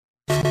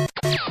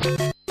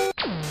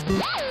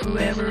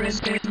Whoever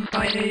is bitten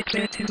by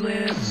 8-bit and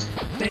lives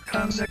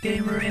becomes a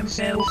gamer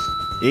himself.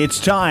 It's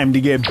time to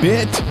get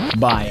bit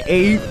by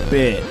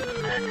 8-bit.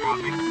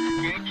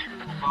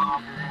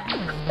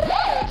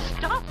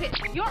 Stop it!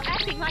 You're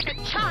acting like a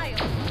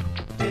child!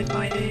 Bit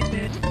by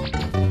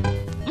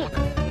 8-bit. Look,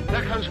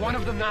 there comes one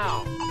of them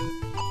now.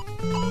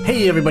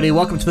 Hey everybody,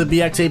 welcome to the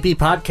BXAP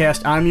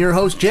podcast. I'm your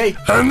host, Jay.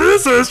 And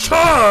this is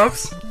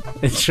Chops!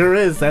 It sure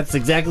is. That's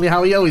exactly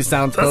how he always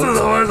sounds, This is folks.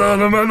 how I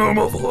sound in my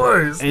normal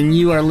voice. And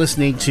you are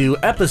listening to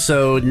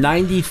episode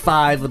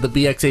 95 of the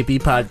BXAP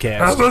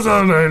podcast.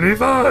 Episode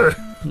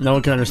 95. No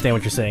one can understand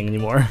what you're saying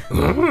anymore.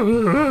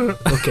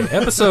 Okay,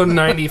 episode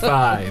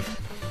 95.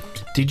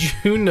 Did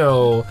you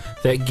know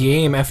that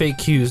game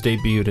FAQs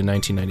debuted in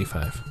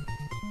 1995?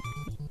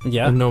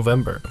 Yeah. In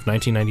November of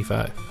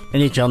 1995.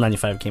 NHL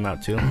 95 came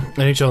out too.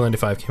 NHL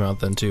 95 came out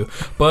then too.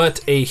 But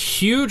a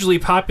hugely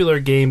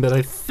popular game that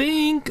I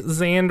think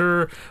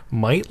Xander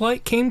might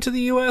like came to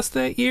the US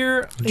that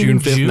year. June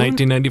 5th,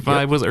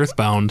 1995 was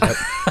Earthbound.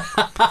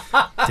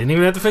 Didn't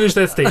even have to finish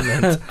that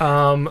statement.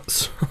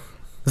 Xander,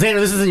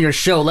 this isn't your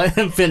show. Let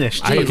him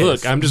finish.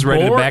 Look, I'm just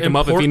ready to back him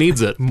up if he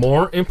needs it.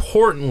 More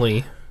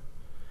importantly,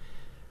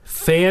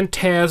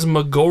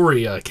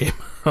 Phantasmagoria came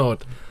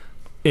out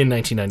in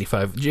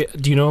 1995.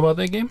 Do you know about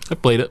that game? I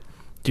played it.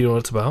 Do you know what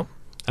it's about?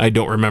 I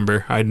don't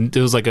remember. It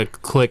was like a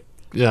point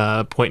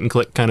and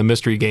click kind of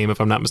mystery game, if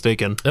I'm not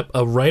mistaken. Yep,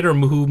 a writer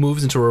who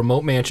moves into a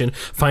remote mansion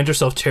finds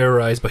herself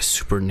terrorized by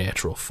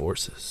supernatural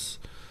forces.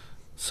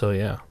 So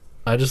yeah,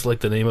 I just like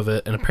the name of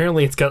it, and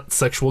apparently it's got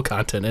sexual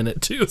content in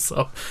it too.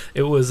 So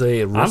it was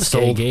a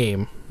risque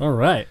game. All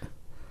right.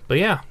 But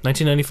yeah,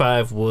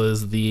 1995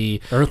 was the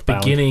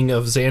Earthbound. beginning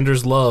of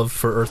Xander's love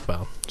for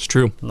Earthbound. It's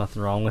true.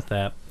 Nothing wrong with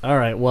that. All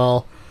right,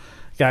 well,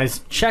 guys,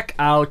 check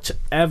out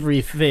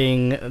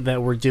everything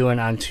that we're doing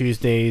on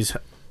Tuesdays.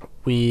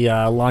 We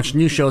launch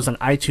new shows on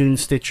iTunes,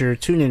 Stitcher,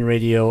 TuneIn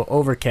Radio,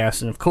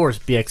 Overcast, and of course,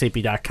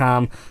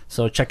 BXAP.com.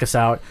 So check us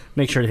out.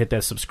 Make sure to hit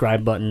that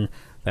subscribe button,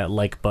 that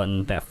like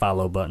button, that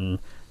follow button,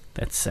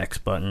 that sex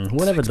button,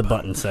 whatever the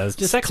button says.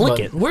 Just click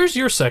it. Where's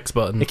your sex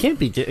button? It can't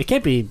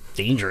be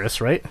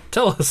dangerous, right?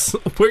 Tell us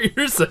where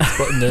your sex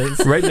button is.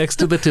 Right next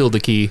to the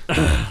tilde key.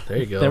 There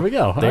you go. There we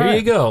go. There All right.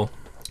 you go.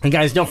 And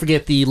guys, don't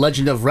forget the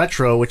Legend of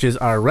Retro, which is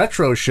our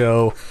retro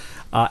show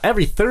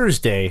every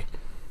Thursday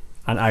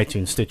on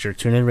iTunes, Stitcher,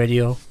 TuneIn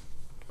Radio,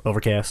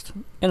 Overcast,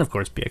 and of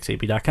course,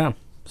 BXAP.com.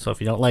 So if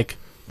you don't like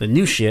the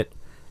new shit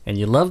and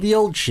you love the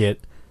old shit,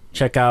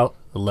 check out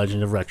the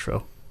Legend of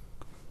Retro.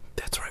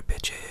 That's right,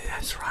 bitches.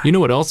 That's right. You know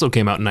what also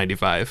came out in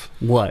 95?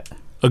 What?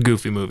 A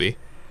Goofy movie.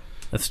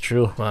 That's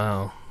true.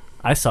 Wow.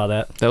 I saw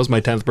that, That was my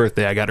 10th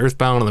birthday. I got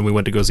Earthbound, and then we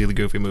went to go see the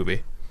Goofy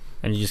movie.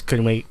 and you just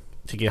couldn't wait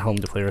to get home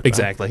to play Earthbound.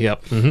 Exactly,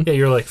 yep. Mm-hmm. Yeah,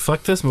 you're like,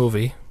 fuck this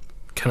movie.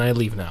 Can I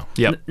leave now?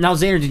 Yep. Now,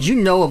 Xander, did you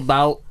know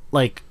about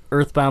like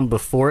Earthbound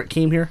before it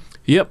came here?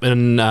 Yep,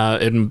 and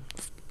in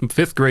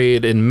 5th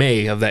grade in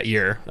May of that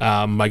year,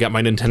 I got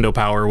my Nintendo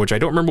Power, which I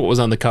don't remember what was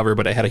on the cover,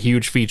 but it had a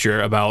huge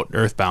feature about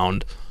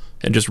Earthbound,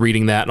 and just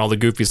reading that and all the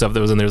goofy stuff that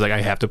was in there was like,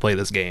 I have to play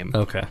this game.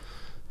 Okay.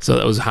 So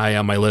that was high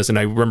on my list, and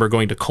I remember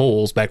going to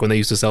Kohl's back when they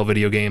used to sell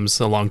video games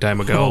a long time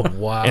ago, Oh,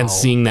 wow. and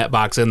seeing that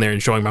box in there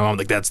and showing my mom,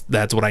 like, that's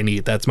what I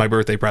need. That's my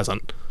birthday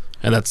present.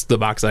 And that's the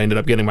box I ended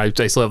up getting. I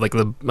still have like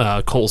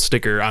the Kohl's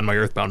sticker on my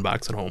Earthbound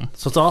box at home.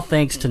 So it's all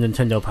thanks to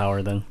Nintendo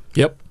Power then.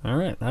 Yep. All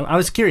right. I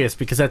was curious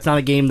because that's not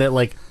a game that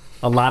like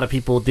a lot of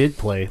people did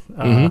play.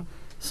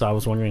 So I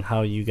was wondering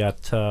how you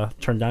got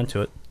turned on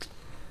to it.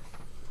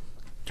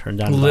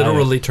 Turned on.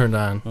 Literally turned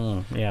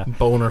on. Yeah.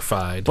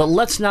 Bonerfied. But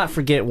let's not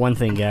forget one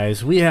thing,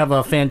 guys. We have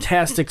a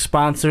fantastic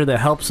sponsor that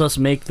helps us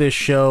make this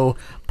show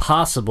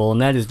possible, and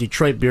that is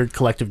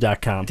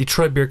DetroitBeardCollective.com.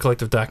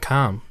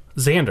 DetroitBeardCollective.com.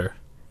 Xander,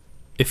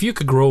 if you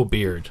could grow a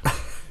beard,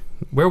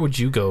 where would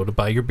you go to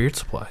buy your beard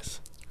supplies?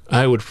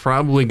 I would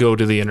probably go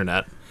to the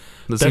internet.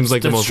 That seems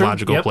like the most true.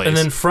 logical Yep. place. And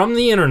then from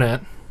the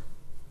internet,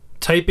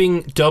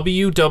 typing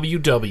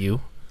www,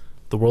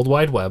 the World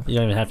Wide Web, You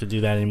don't even have to do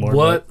that anymore.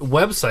 what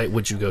website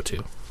would you go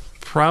to?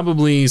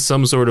 probably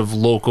some sort of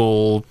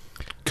local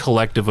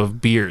collective of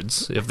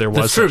beards, if there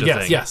was That's true. such a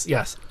thing. Yes.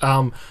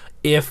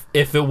 If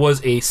it was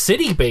a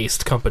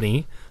city-based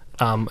company,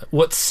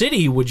 what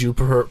city would you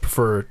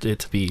prefer it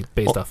to be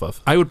based off of?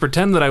 I would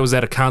pretend that I was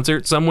at a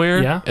concert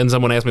somewhere, Yeah. and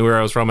someone asked me where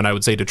I was from, and I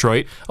would say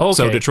Detroit. Okay.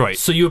 So Detroit.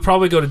 So you would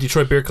probably go to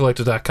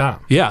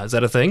DetroitBeardCollective.com. Yeah, is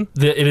that a thing?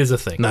 It is a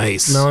thing.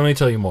 Nice. Now let me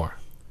tell you more,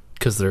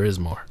 because there is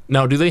more.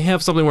 Now, do they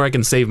have something where I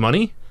can save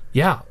money?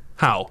 Yeah.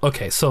 How?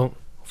 Okay, so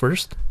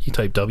first you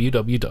type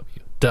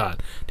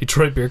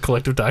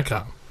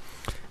www.DetroitBeardCollective.com.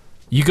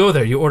 You go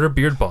there, you order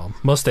beard balm,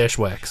 mustache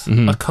wax,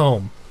 a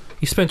comb.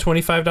 You spend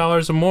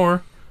 $25 or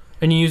more,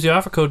 and you use the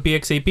offer code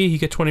BXAP, you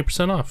get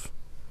 20% off.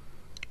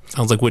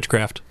 Sounds like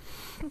witchcraft.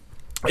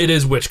 It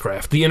is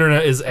witchcraft. The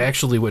internet is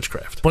actually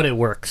witchcraft. But it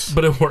works.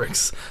 But it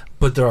works.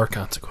 But there are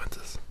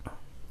consequences.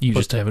 You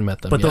just haven't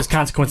met them But yet. those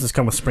consequences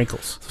come with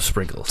sprinkles.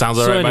 Sprinkles. Sounds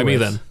all right by me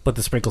then. But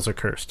the sprinkles are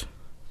cursed.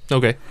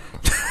 Okay.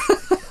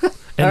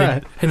 And, All they,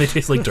 right. and they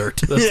taste like dirt.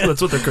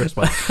 That's what they're cursed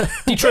by.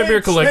 Detroit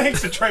Beer Collective.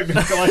 Thanks, Detroit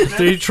Beer Collective.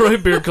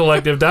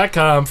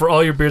 DetroitBeerCollective.com for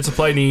all your beard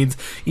supply needs.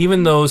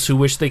 Even those who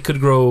wish they could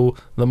grow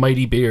the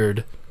mighty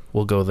beard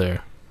will go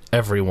there.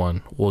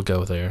 Everyone will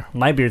go there.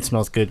 My beard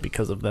smells good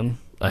because of them.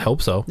 I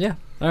hope so. Yeah.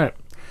 All right.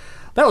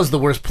 That was the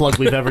worst plug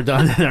we've ever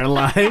done in our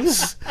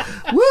lives.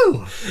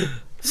 Woo!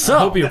 So, I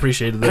hope you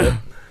appreciated that.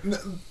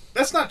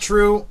 That's not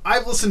true.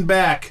 I've listened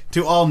back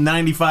to all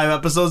 95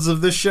 episodes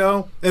of this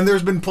show, and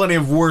there's been plenty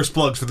of worse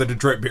plugs for the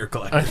Detroit Beer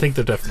Collective. I think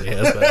there definitely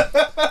has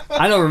been.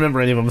 I don't remember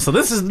any of them, so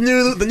this is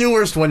the new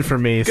worst one for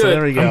me. So Good.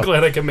 there we go. I'm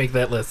glad I can make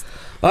that list.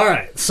 All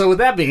right. So with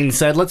that being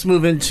said, let's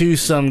move into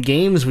some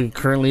games we've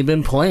currently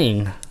been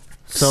playing.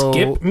 So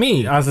Skip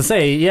me. I was gonna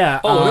say,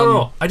 yeah. Oh,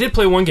 no. I did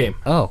play one game.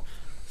 Oh,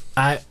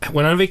 I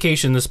went on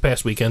vacation this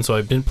past weekend, so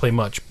I didn't play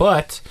much.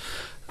 But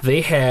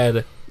they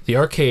had the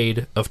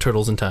arcade of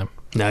Turtles in Time.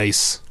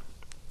 Nice.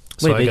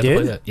 So wait, I they got to play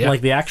did? that. Yeah.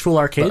 Like the actual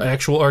arcade? The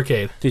actual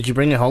arcade. Did you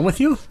bring it home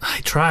with you? I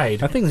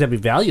tried. I think that'd be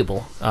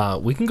valuable.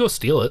 We can go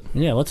steal it.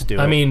 Yeah, let's do it.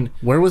 I mean,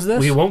 where was this?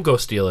 we won't go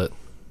steal it.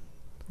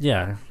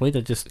 Yeah, wait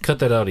to just Cut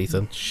that out,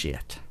 Ethan.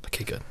 shit.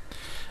 Okay, good.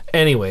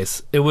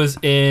 Anyways, it was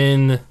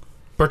in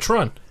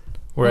Bertrand,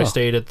 where I Oh.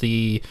 stayed at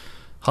the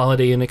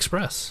Holiday Inn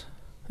Express.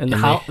 And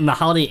And and the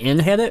Holiday Inn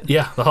had it.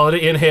 Yeah, the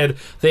Holiday Inn had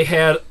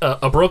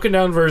a broken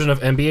down version of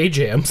NBA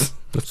Jams.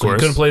 Of So you course.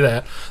 couldn't play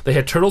that. They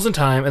had Turtles in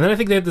Time, and then I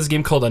think they had this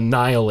game called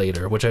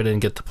Annihilator, which I didn't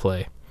get to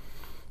play.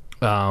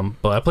 But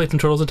I played some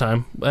Turtles in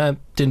Time.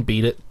 Didn't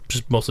beat it,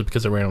 just mostly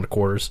because I ran out of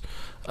quarters.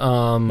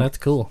 That's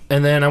cool.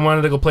 And then I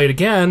wanted to go play it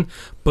again,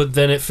 but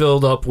then it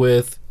filled up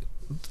with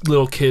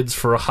little kids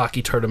for a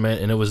hockey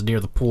tournament, and it was near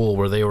the pool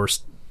where they were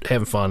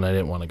having fun. I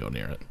didn't want to go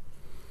near it.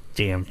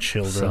 Damn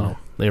children. So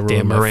they ruined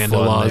Damn my Miranda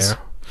fun laws. there.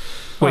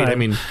 Wait, Alright. I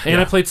mean,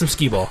 And I played some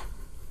skee ball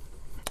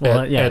Well,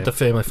 at the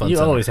Family Fun You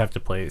Center. always have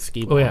to play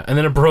skee ball. Oh yeah, and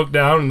then it broke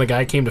down, and the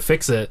guy came to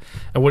fix it.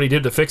 And what he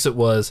did to fix it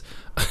was,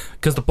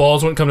 because the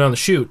balls wouldn't come down the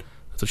chute.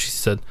 That's what she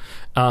said.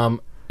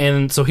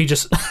 And so he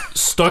just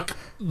stuck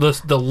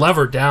the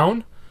lever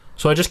down.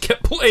 So I just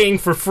kept playing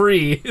for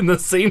free in the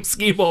same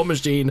skee ball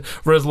machine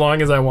for as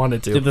long as I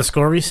wanted to. Did the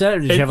score reset, or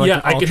did you have like yeah,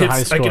 an I could ultra hit.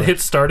 high score? I could hit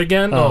start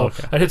again. Oh,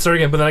 okay. I'd hit start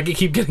again, but then I could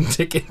keep getting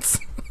tickets.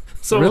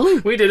 So Really?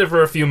 we did it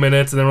for a few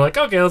minutes, and then we're like,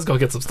 okay, let's go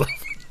get some stuff.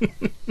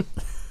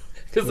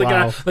 Because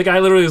Wow. the guy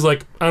literally was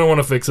like, I don't want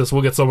to fix this.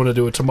 We'll get someone to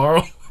do it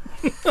tomorrow.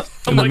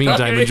 in the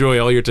meantime, okay. enjoy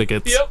all your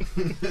tickets.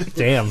 Yep.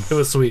 Damn. It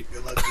was sweet.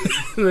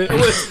 it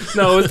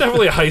was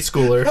definitely a high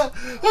schooler.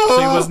 So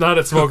he was not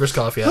at Smoker's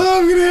Coffee yet.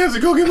 I'm gonna have to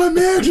go get my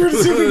manager to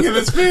see if we can get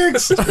this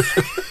fixed.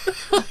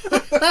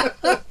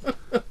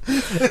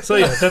 So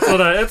yeah, that's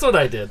what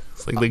I did.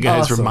 It's like the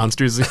guys Awesome. from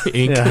Monsters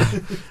Inc. Yeah.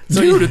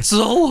 Dude, it's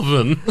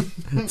Sullivan.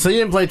 So you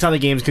didn't play a ton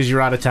of games because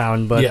you're out of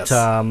town, but Yes.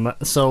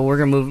 so we're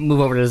gonna move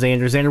over to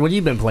Xander. Xander, what have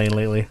you been playing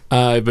lately?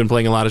 I've been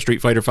playing a lot of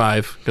Street Fighter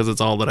V because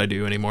it's all that I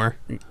do anymore.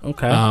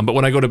 Okay. But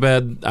when I go to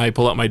bed, I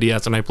pull out my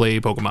DS and I play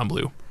Pokemon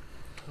Blue.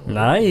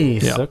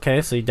 Nice. Yeah.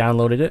 Okay, so you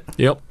downloaded it.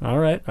 Yep. All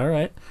right.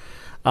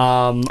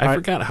 I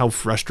forgot how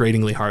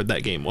frustratingly hard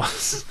that game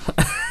was.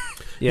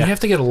 Yeah. You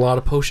have to get a lot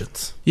of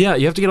potions. Yeah,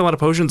 you have to get a lot of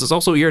potions. It's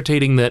also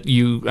irritating that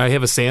I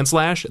have a Sand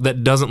Slash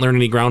that doesn't learn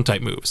any ground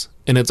type moves,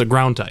 and it's a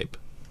ground type.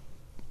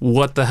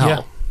 What the hell? Yeah.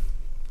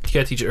 You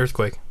gotta teach it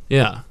Earthquake.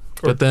 Yeah.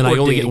 But then I or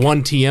only dig. get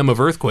 1 TM of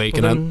Earthquake,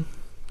 Well, and then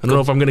I don't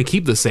know if I'm going to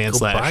keep the Sand go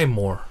Slash buy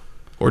more.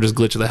 or just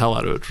glitch the hell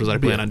out of it, which is what I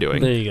plan on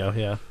doing. There you go.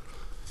 Yeah.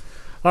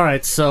 All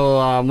right.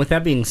 So with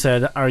that being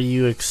said, are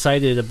you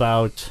excited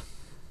about?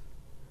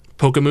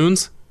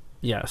 Pokemoons?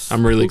 Yes.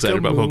 I'm really excited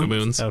about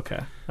Pokemoons. Pokemoons Okay.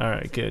 All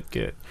right.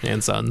 Good.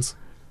 and Suns,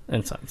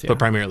 And Suns. Yeah. but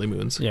primarily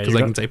Moons, Yeah, because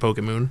you're I can say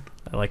Pokemoon.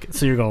 I like it.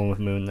 So you're going with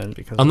Moon then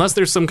because. Unless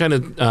there's some kind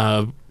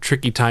of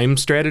tricky time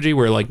strategy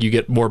where like you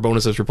get more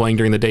bonuses for playing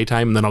during the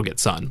daytime, and then I'll get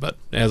Sun. But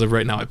as of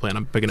right now, I plan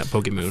on picking up I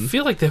Pokemoon.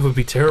 feel like that would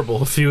be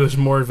terrible if you had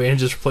more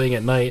advantages for playing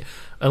at night,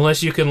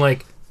 unless you can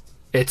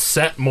it's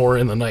set more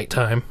in the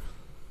nighttime.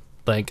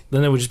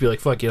 Then it would just be like,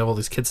 fuck, you have all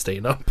these kids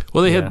staying up.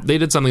 Well, Yeah. they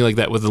did something like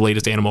that with the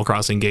latest Animal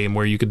Crossing game,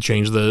 where you could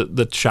change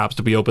the shops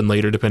to be open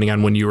later depending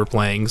on when you were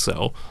playing.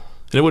 So,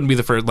 and it wouldn't be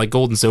the first like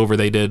Gold and Silver.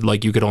 They did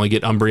you could only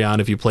get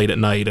Umbreon if you played at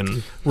night, and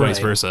vice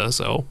Right. versa.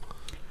 So,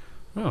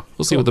 Oh,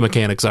 we'll see what the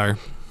mechanics are.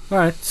 all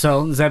right.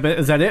 So is that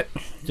it?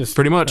 Just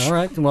Pretty much. All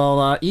right.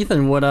 Well,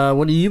 Ethan, what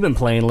have you been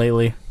playing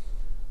lately?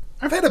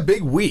 I've had a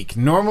big week.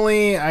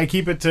 Normally, I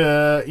keep it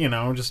to,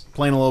 just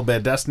playing a little bit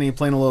of Destiny,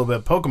 playing a little bit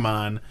of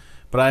Pokemon.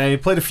 But I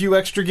played a few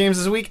extra games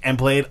this week and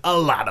played a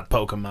lot of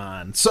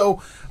Pokemon.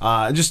 So,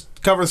 just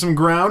cover some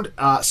ground.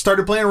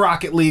 Started playing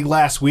Rocket League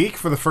last week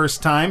for the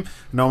first time.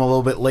 I know I'm a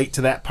little bit late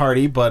to that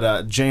party,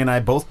 but Jay and I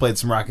both played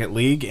some Rocket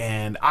League,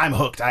 and I'm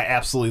hooked. I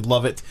absolutely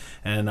love it,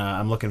 and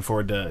I'm looking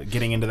forward to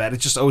getting into that. It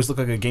just always looked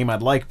like a game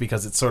I'd like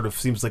because it sort of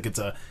seems like it's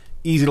a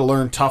easy to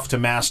learn, tough to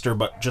master,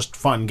 but just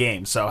fun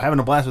game. So, having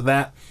a blast with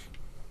that.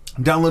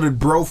 Downloaded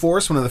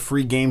Broforce, one of the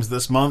free games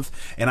this month,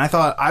 and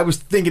I was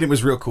thinking it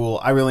was real cool.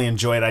 I really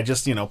enjoyed it. I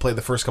just, played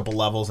the first couple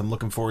levels. I'm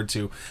looking forward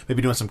to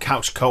maybe doing some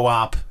couch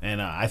co-op,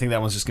 and I think that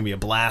one's just going to be a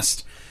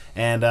blast.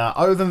 And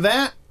other than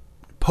that,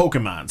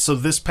 Pokemon. So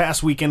this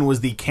past weekend was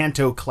the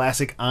Kanto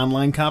Classic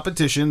online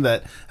competition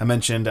that I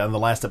mentioned on the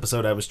last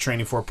episode I was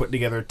training for, putting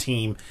together a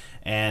team.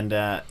 And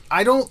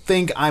I don't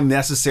think I'm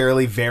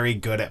necessarily very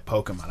good at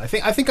Pokemon. I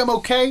think I'm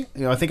okay.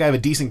 I think I have a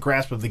decent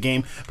grasp of the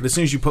game. But as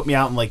soon as you put me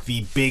out in like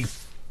the big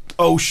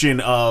ocean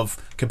of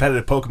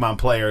competitive Pokemon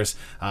players,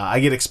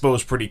 I get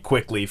exposed pretty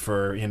quickly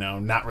for,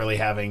 not really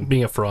having...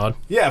 Being a fraud.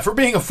 Yeah, for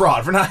being a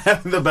fraud, for not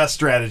having the best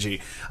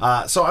strategy.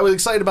 So I was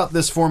excited about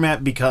this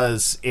format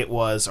because it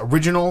was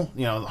original,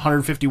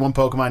 151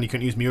 Pokemon. You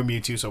couldn't use Mew or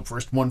Mewtwo, so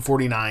first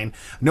 149.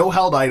 No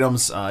held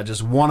items,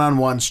 just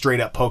one-on-one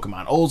straight-up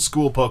Pokemon. Old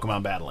school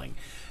Pokemon battling.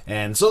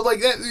 And so,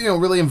 that,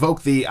 really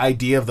invoked the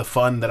idea of the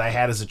fun that I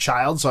had as a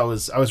child, so I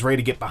was ready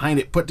to get behind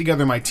it, put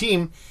together my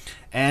team.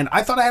 And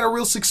I thought I had a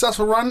real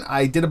successful run.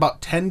 I did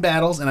about 10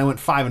 battles, and I went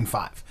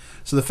 5-5.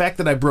 So the fact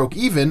that I broke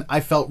even,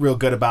 I felt real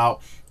good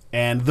about.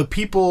 And the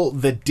people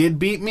that did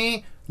beat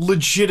me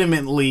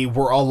legitimately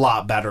were a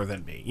lot better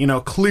than me.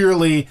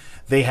 Clearly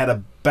they had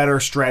a better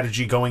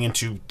strategy going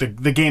into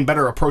the game,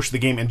 better approach to the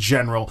game in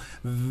general.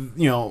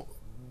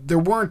 There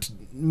weren't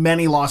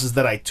many losses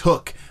that I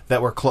took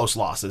that were close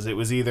losses. It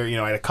was either,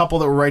 I had a couple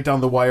that were right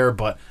down the wire,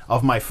 but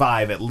of my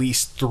 5, at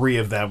least 3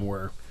 of them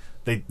were...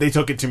 They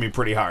took it to me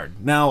pretty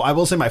hard. Now, I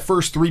will say my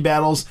first 3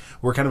 battles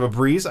were kind of a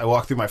breeze. I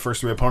walked through my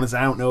first 3 opponents.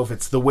 I don't know if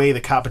it's the way the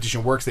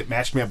competition works that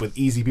matched me up with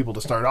easy people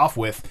to start off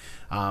with.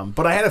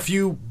 But I had a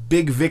few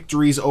big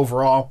victories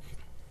overall.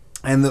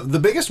 And the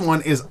biggest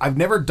one is I've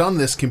never done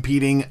this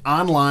competing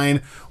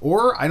online,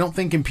 or I don't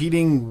think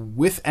competing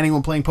with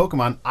anyone playing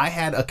Pokemon. I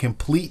had a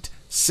complete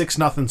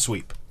 6-0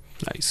 sweep.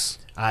 Nice.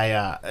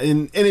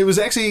 And it was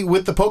actually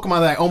with the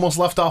Pokemon that I almost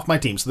left off my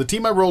team. So the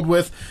team I rolled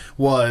with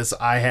was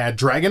I had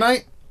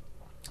Dragonite,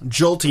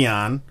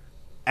 Jolteon,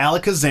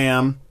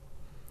 Alakazam,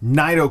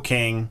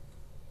 Nidoking,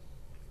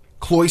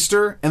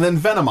 Cloyster, and then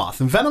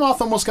Venomoth. And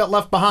Venomoth almost got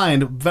left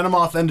behind.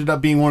 Venomoth ended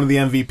up being one of the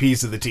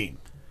MVPs of the team.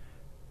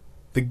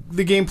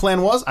 The game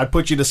plan was I'd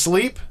put you to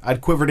sleep,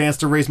 I'd Quiver Dance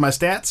to raise my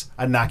stats,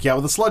 I'd knock you out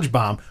with a Sludge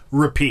Bomb,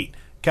 repeat.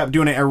 Kept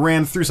doing it, I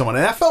ran through someone.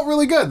 And that felt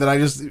really good, that I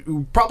just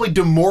probably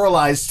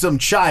demoralized some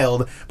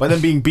child by them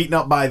being beaten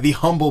up by the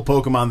humble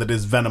Pokemon that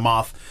is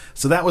Venomoth.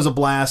 So that was a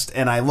blast,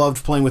 and I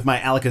loved playing with my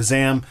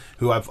Alakazam,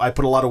 who I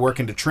put a lot of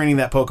work into training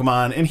that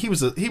Pokemon, and he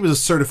was a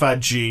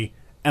certified G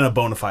and a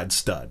bona fide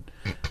stud.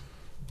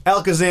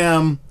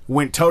 Alakazam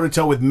went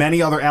toe-to-toe with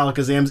many other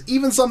Alakazams,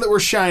 even some that were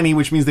shiny,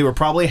 which means they were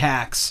probably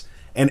hacks,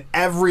 and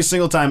every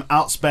single time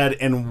outsped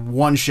and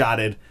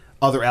one-shotted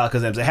other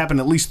Alakazams. It happened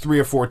at least 3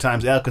 or 4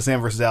 times,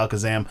 Alakazam versus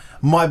Alakazam.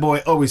 My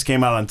boy always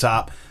came out on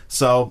top.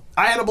 So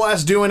I had a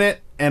blast doing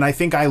it, and I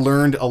think I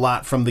learned a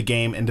lot from the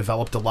game and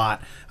developed a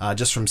lot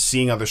just from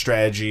seeing other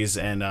strategies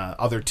and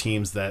other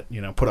teams that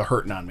put a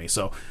hurting on me.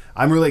 So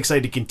I'm really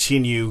excited to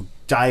continue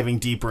diving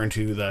deeper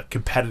into the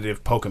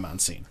competitive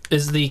Pokemon scene.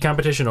 Is the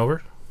competition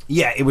over?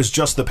 Yeah, it was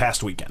just the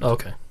past weekend.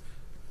 Okay.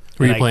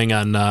 Were you playing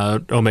on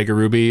Omega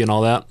Ruby and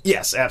all that?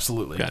 Yes,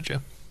 absolutely.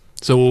 Gotcha.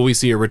 So will we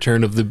see a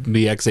return of the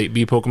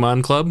BX8B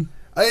Pokemon Club?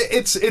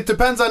 It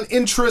depends on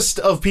interest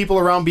of people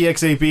around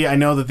BX8B. I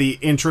know that the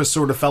interest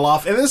sort of fell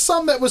off, and there's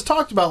some that was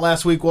talked about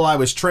last week while I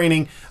was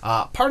training.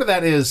 Part of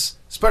that is,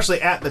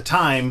 especially at the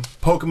time,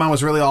 Pokemon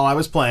was really all I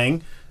was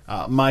playing.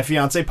 My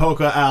fiance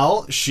Poka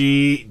L,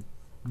 she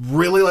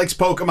really likes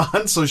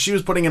Pokemon, so she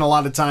was putting in a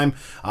lot of time.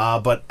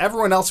 But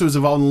everyone else who was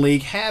involved in the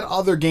league had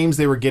other games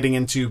they were getting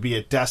into, be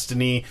it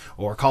Destiny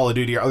or Call of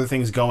Duty or other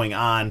things going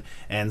on.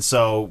 And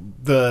so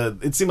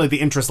it seemed like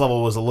the interest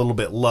level was a little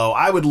bit low.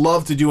 I would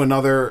love to do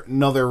another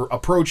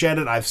approach at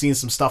it. I've seen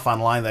some stuff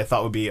online that I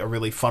thought would be a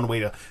really fun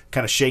way to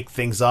kind of shake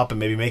things up and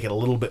maybe make it a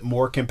little bit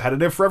more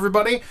competitive for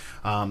everybody.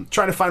 Trying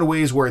to find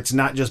ways where it's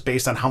not just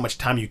based on how much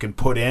time you can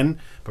put in,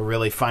 but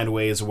really find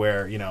ways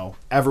where,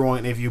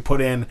 everyone, if you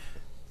put in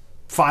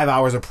 5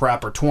 hours of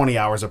prep or 20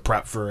 hours of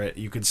prep for it,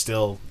 you could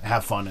still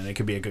have fun and it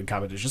could be a good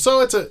competition. So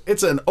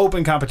it's an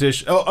open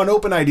competition, an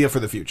open idea for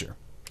the future.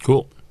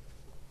 Cool.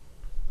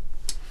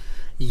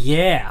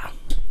 Yeah.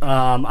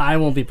 I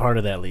won't be part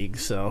of that league,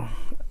 so.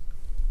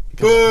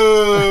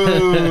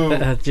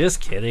 Boo! Just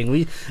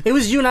kidding. It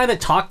was you and I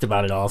that talked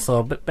about it all,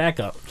 so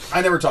back up.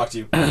 I never talked to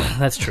you.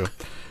 That's true.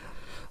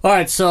 All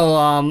right, so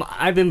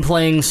I've been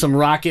playing some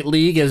Rocket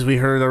League, as we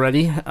heard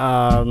already.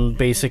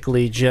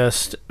 Basically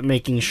just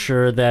making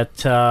sure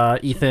that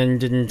Ethan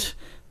didn't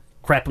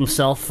crap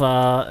himself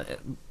all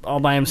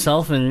by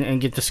himself and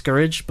get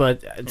discouraged.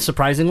 But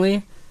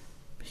surprisingly,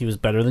 he was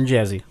better than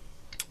Jazzy.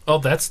 Oh,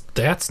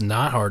 that's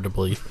not hard to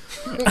believe.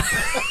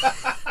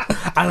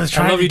 I was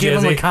trying to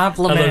give him a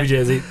compliment. I love you,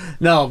 Jazzy.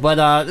 No,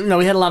 but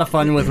we had a lot of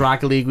fun with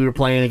Rocket League. We were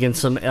playing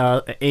against some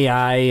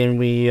AI, and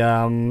we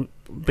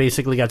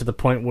basically got to the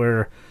point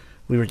where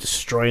we were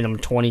destroying them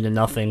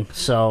 20-0.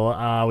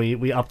 So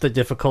we upped the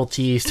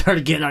difficulty,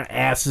 started getting our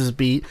asses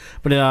beat,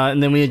 but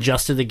and then we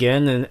adjusted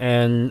again,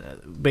 and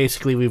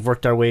basically we've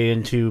worked our way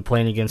into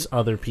playing against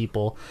other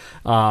people.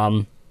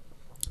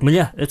 But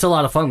yeah, it's a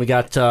lot of fun. We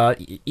got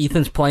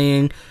Ethan's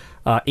playing,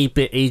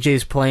 8-Bit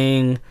AJ's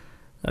playing.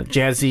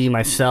 Jazzy,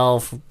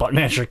 myself,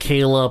 Buttmasher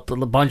Caleb,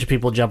 a bunch of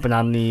people jumping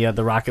on the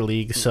Rocket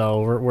League,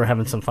 so we're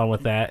having some fun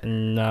with that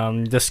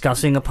and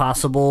discussing a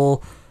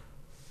possible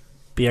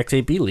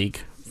BX8B League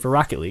for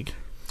Rocket League.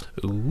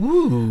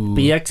 Ooh.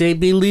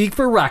 BX8B League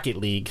for Rocket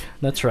League.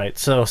 That's right.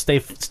 So stay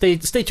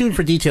tuned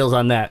for details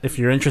on that. If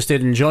you're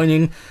interested in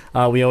joining,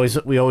 we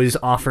always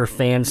offer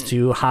fans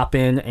to hop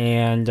in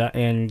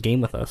and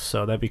game with us.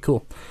 So that'd be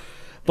cool.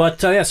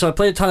 But so I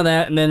played a ton of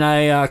that, and then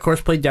I of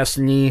course played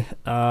Destiny.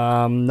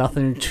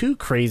 Nothing too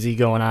crazy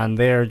going on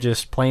there.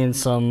 Just playing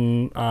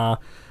some.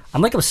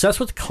 I'm like obsessed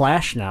with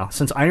Clash now.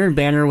 Since Iron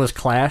Banner was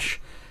Clash,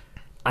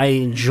 I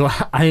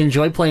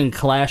enjoy playing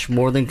Clash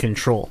more than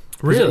Control.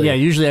 Really? Yeah.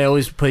 Usually I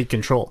always played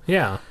Control.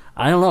 Yeah.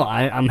 I don't know.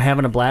 I'm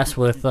having a blast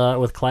with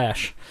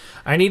Clash.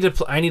 I need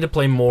to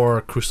play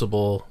more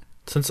Crucible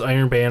since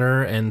Iron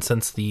Banner and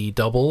since the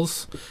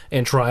doubles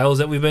and trials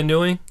that we've been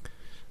doing.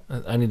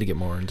 I need to get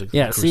more into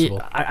Yeah, Crucible.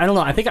 see, I don't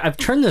know. I think I've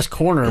turned this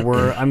corner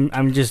where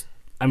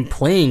I'm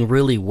playing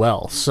really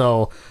well.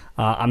 So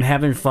I'm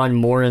having fun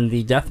more in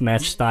the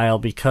deathmatch style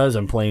because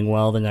I'm playing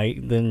well than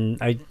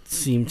I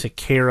seem to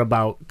care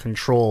about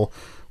Control,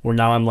 where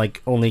now I'm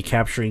like only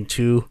capturing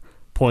 2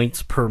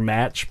 points per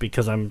match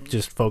because I'm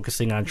just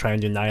focusing on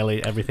trying to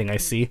annihilate everything I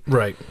see.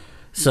 Right.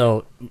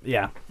 So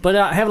yeah, but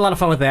I have a lot of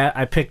fun with that.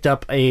 I picked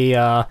up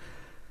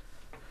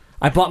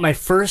I bought my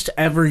first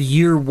ever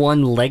year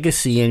 1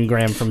 legacy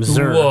engram from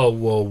Xur.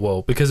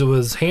 Whoa. Because it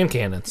was hand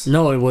cannons.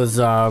 No, it was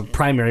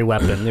primary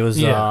weapon. It was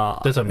Yeah,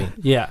 that's what I mean.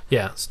 yeah.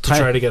 Yeah, to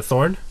try to get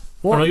Thorn?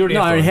 Well, Oh, no, you already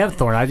I already have have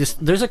Thorn.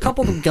 There's a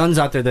couple of guns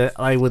out there that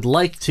I would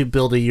like to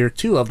build a year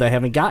 2 of that I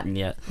haven't gotten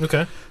yet.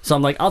 Okay. So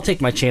I'm like, I'll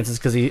take my chances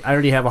because I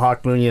already have a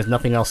Hawk Moon. He has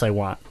nothing else I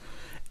want.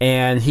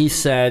 And he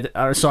said,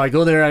 so I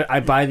go there, I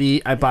buy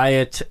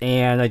it,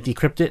 and I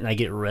decrypt it, and I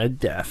get Red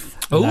Death.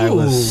 And I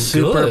was Ooh,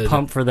 super good.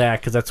 pumped for that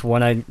because that's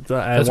one I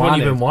That's wanted. what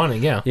you've been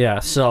wanting, yeah. Yeah,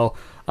 so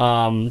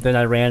then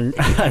I ran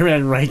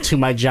right to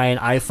my giant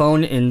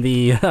iPhone in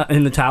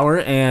the tower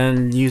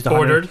and used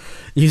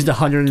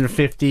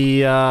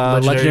 150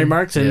 legendary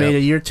marks and made a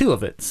year 2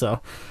 of it.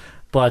 So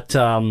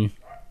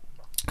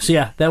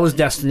yeah, that was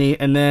Destiny,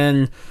 and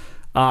then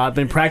I've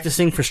been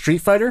practicing for Street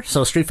Fighter.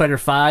 So Street Fighter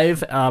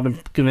 5,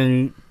 I've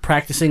been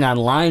practicing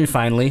online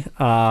finally.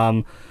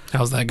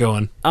 How's that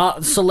going?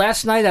 So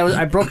last night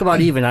I broke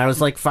about even. I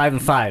was like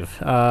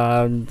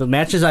 5-5. The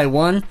matches I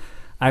won,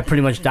 I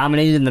pretty much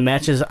dominated. In the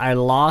matches I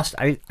lost,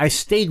 I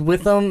stayed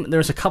with them. There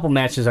was a couple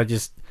matches I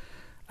just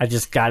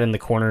got in the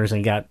corners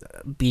and got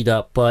beat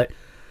up. But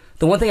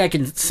the one thing I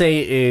can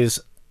say is,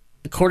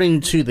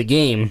 according to the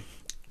game,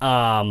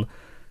 I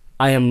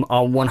am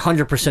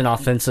 100%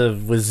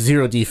 offensive with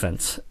 0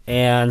 defense.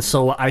 And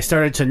so I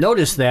started to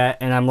notice that,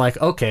 and I'm like,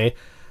 okay,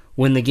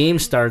 when the game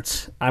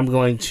starts, I'm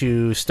going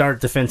to start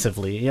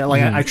defensively. You know,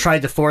 like I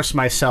tried to force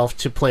myself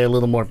to play a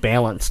little more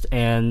balanced,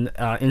 and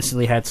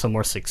instantly had some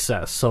more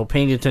success. So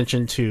paying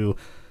attention to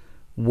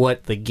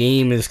what the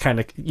game is kind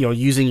of,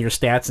 using your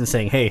stats and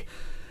saying, hey,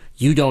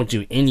 you don't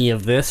do any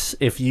of this.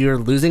 If you're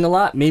losing a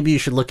lot, maybe you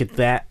should look at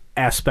that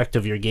aspect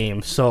of your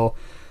game. So,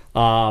 a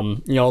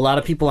lot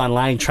of people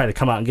online try to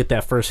come out and get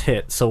that first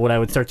hit. So what I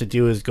would start to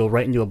do is go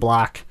right into a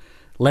block,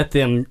 let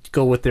them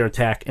go with their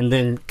attack, and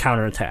then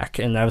counterattack.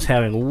 And I was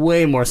having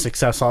way more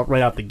success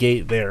right out the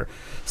gate there.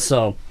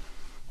 So,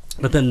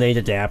 but then they'd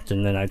adapt,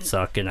 and then I'd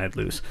suck and I'd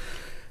lose.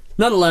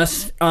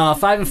 Nonetheless,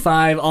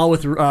 5-5, all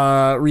with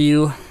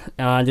Ryu.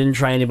 I didn't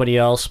try anybody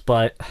else,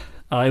 but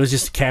it was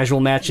just casual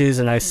matches,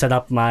 and I set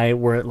up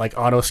where it like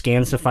auto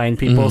scans to find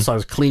people. So I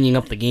was cleaning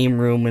up the game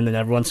room, and then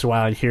every once in a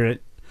while I'd hear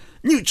it,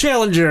 new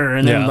challenger,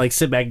 and then like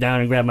sit back down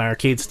and grab my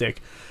arcade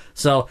stick.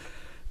 So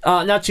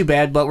not too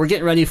bad, but we're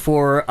getting ready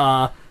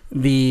for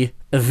the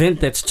event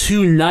that's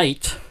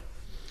tonight.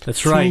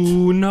 That's right.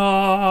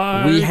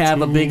 Tonight. We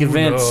have a big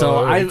event,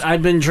 so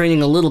I've been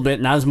training a little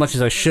bit, not as much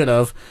as I should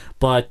have,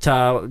 but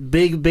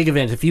big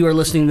event. If you are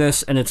listening to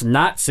this and it's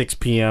not 6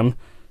 p.m.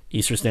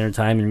 Eastern Standard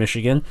Time in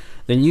Michigan,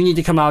 then you need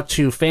to come out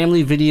to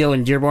Family Video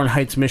in Dearborn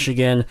Heights,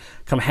 Michigan.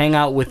 Come hang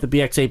out with the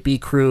BX8B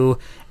crew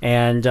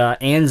and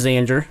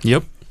Xander.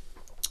 Yep.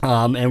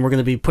 And we're going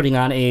to be putting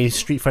on a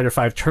Street Fighter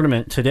V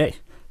tournament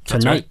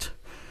tonight.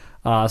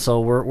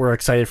 So we're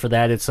excited for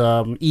that. It's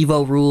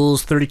Evo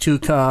rules, 32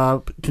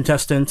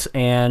 contestants,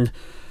 and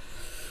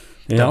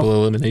double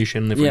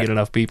elimination if we get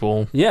enough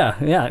people.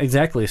 Yeah,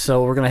 exactly.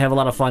 So we're gonna have a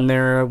lot of fun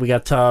there. We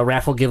got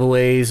raffle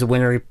giveaways.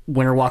 The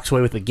winner walks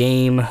away with the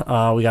game.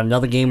 We got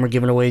another game we're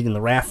giving away in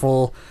the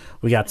raffle.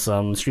 We got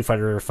some Street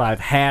Fighter V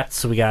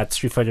hats. We got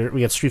Street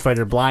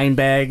Fighter blind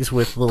bags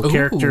with little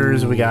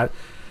characters. We got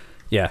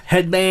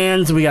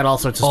headbands. We got all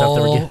sorts of stuff.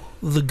 All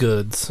the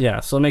goods. Yeah,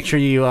 so make sure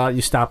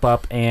you stop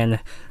up and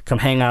come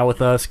hang out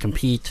with us,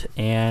 compete,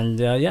 and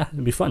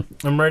it'll be fun.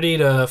 I'm ready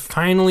to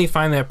finally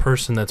find that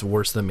person that's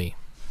worse than me.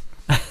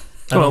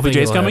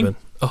 LVJ's coming?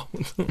 Oh.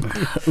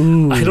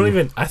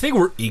 I think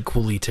we're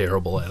equally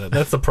terrible at it.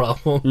 That's the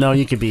problem. No,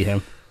 you could beat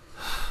him.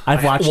 I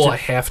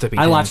have to beat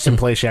him. I watched him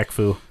play Shaq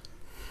Fu.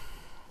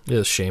 It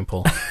is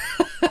shameful.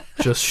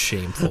 Just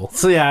shameful.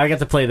 So yeah, I got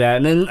to play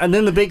that, and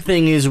then the big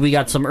thing is we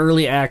got some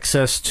early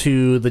access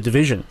to the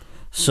Division.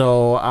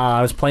 So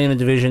I was playing the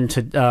Division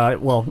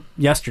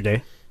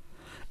yesterday,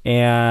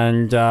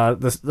 and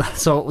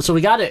so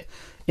we got it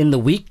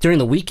during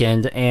the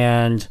weekend,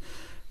 and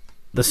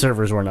the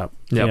servers weren't up.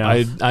 Yep,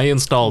 I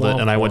installed it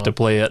and I went to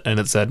play it and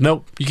it said,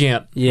 nope, you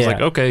can't. Yeah. I was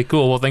like, okay,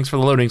 cool. Well, thanks for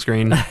the loading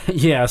screen.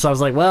 Yeah, so I was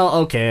like, well,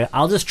 okay,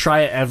 I'll just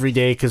try it every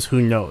day because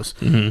who knows.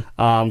 It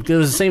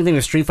was the same thing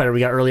with Street Fighter. We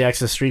got early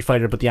access to Street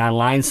Fighter, but the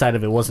online side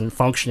of it wasn't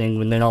functioning,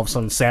 and then all of a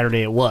sudden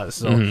Saturday it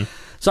was.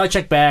 So I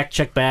check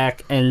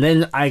back, and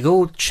then I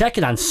go check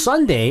it on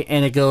Sunday,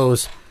 and it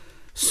goes,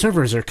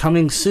 servers are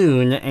coming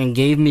soon, and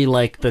gave me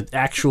like the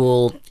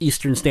actual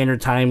Eastern Standard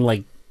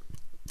Time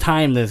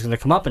time that's going to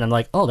come up, and I'm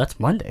like, oh, that's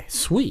Monday.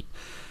 Sweet.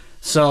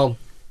 So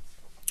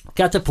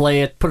got to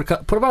play it, put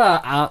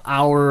about an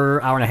hour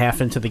and a half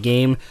into the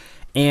game,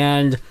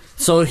 and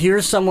so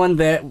here's someone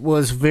that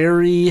was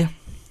very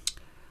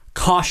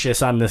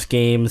cautious on this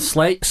game,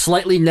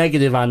 slightly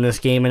negative on this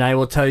game, and I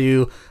will tell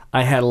you,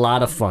 I had a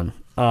lot of fun.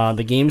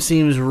 The game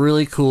seems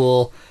really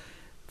cool.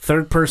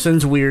 Third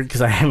person's weird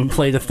because I haven't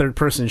played a third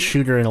person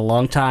shooter in a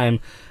long time,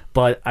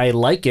 but I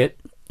like it,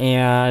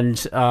 and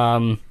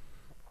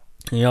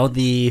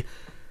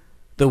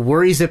the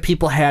worries that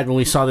people had when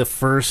we saw the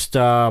first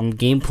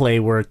gameplay,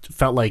 where it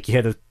felt like you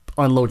had to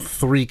unload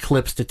 3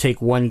 clips to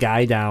take one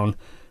guy down,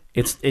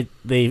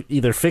 they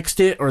either fixed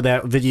it or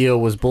that video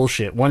was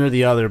bullshit, one or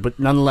the other. But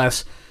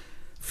nonetheless,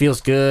 feels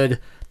good.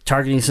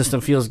 Targeting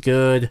system feels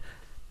good.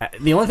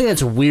 The only thing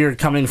that's weird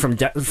coming from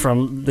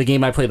the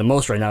game I play the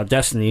most right now,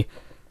 Destiny,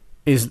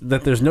 is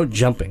that there's no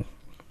jumping.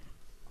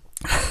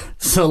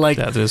 So like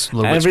that is a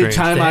little every bit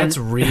time That's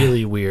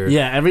really weird.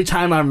 Yeah, every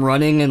time I'm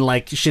running and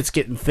like shit's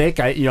getting thick,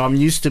 I'm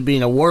used to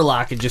being a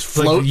warlock and just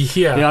float.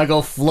 I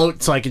go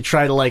float so I can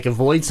try to like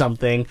avoid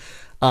something.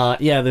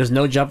 There's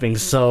no jumping.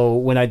 So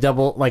when I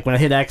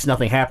hit X,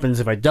 nothing happens.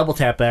 If I double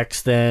tap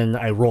X, then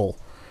I roll.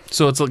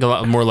 So it's like a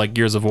lot more like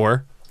Gears of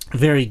War.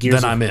 Very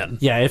Gears. I'm in.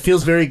 Yeah, it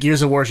feels very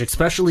Gears of War,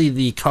 especially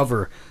the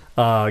cover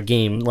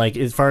game. Like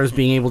as far as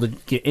being able to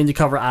get into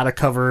cover, out of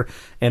cover,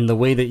 and the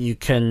way that you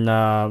can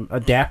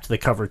adapt the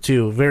cover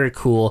too. Very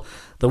cool.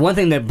 The one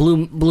thing that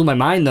blew my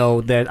mind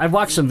though, that I've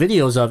watched some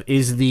videos of,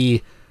 is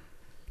the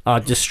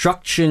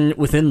destruction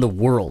within the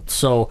world.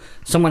 So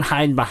someone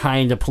hiding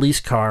behind a police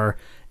car,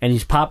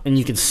 and and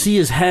you can see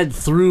his head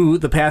through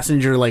the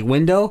passenger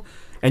window.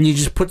 And you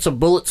just put some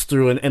bullets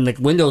through, and the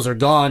windows are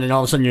gone, and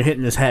all of a sudden you're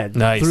hitting his head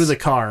through the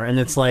car, and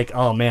it's like,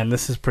 oh man,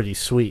 this is pretty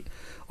sweet.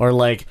 Or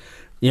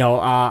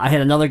I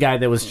had another guy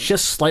that was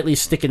just slightly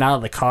sticking out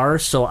of the car,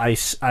 so I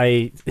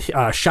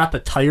shot the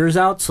tires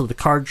out, so the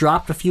car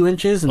dropped a few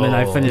inches, and then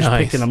I finished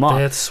picking them up.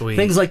 That's sweet.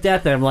 Things like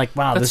that I'm like,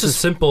 wow, that's this is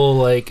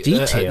simple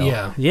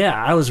detail.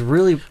 Yeah, I was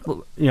really,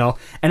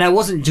 and I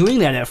wasn't doing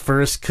that at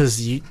first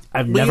because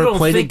I've never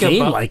played a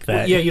game like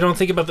that. Yeah, you don't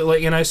think about that.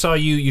 And I saw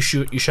you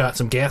shot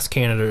some gas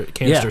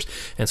canisters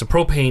and some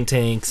propane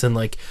tanks, and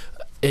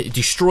it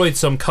destroyed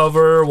some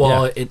cover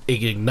while it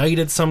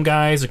ignited some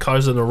guys. It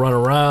caused them to run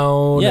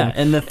around. Yeah,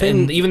 and the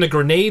thing... And even the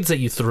grenades that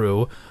you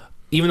threw,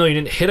 even though you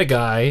didn't hit a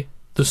guy,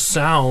 the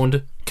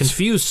sound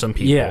confused some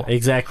people. Yeah,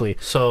 exactly.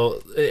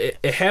 So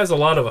it has a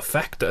lot of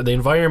effect. The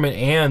environment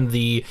and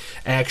the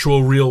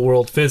actual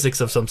real-world physics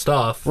of some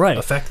stuff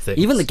affect things.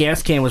 Even the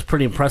gas can was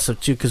pretty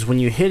impressive, too, because when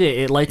you hit it,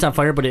 it lights on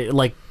fire, but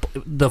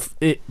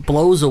it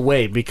blows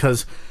away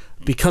because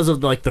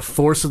of the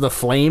force of the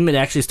flame, it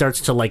actually starts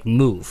to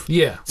move.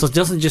 Yeah. So it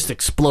doesn't just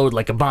explode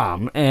like a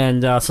bomb.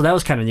 And so that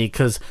was kind of neat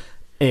because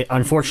it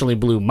unfortunately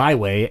blew my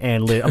way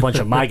and lit a bunch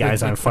of my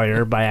guys on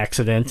fire by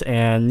accident.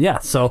 And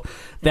so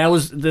that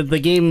was the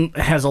game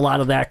has a lot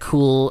of that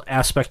cool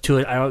aspect to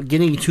it.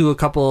 Getting to a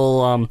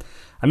couple,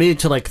 I made it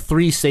to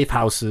 3 safe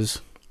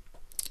houses.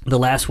 The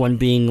last one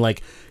being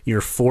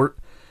your fort,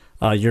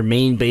 your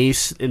main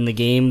base in the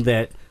game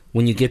that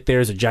when you get there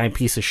is a giant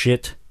piece of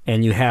shit.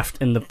 And you have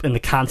and the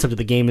concept of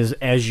the game is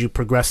as you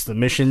progress the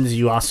missions,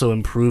 you also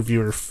improve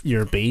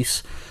your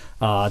base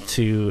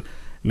to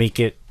make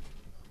it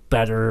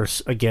better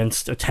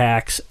against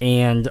attacks,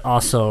 and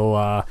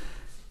also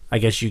I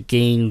guess you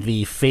gain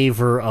the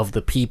favor of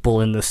the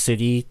people in the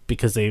city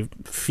because they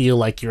feel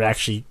like you're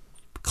actually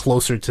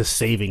closer to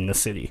saving the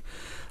city.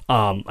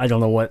 I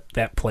don't know what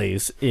that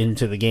plays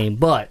into the game,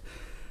 but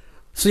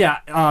so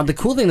the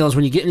cool thing though is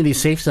when you get into these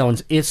safe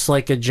zones, it's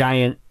like a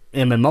giant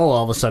MMO.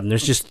 All of a sudden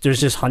there's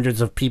just hundreds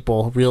of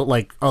people,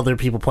 other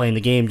people playing the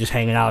game, just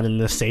hanging out in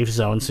this safe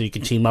zone, so you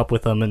can team up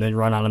with them and then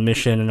run on a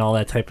mission and all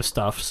that type of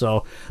stuff.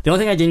 So the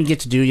only thing I didn't get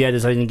to do yet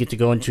is I didn't get to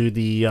go into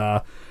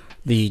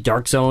the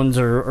dark zones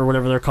or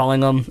whatever they're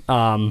calling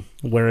them,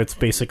 where it's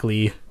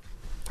basically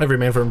every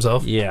man for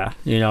himself. Yeah,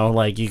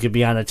 you could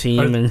be on a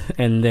team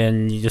and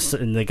then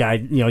the guy,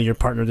 your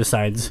partner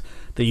decides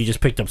that you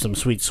just picked up some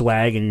sweet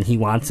swag and he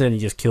wants it and he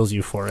just kills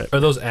you for it. Are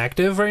those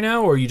active right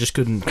now, or you just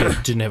didn't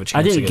have a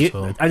chance to get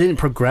to them? I didn't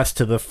progress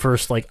to the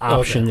first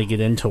option to get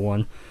into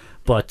one.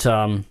 But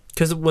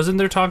Because wasn't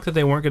there talk that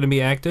they weren't going to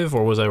be active,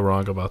 or was I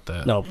wrong about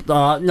that?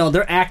 No,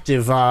 they're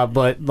active,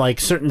 but like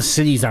certain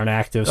cities aren't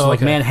active. So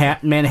like Okay.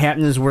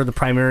 Manhattan is where the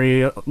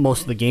primary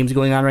most of the game's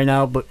going on right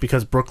now, but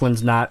because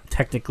Brooklyn's not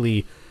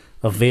technically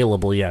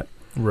available yet.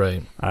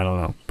 Right. I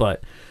don't know,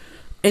 but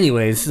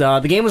anyways,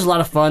 the game was a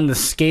lot of fun. The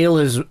scale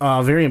is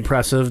very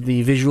impressive.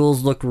 The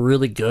visuals look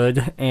really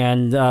good,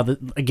 and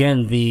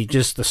again, the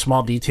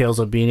small details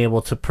of being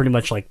able to pretty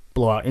much like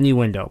blow out any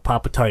window,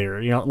 pop a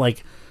tire,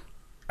 like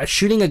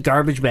shooting a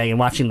garbage bag and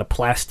watching the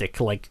plastic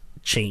like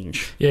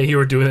change. Yeah, you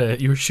were doing it.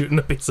 You were shooting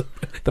a piece of.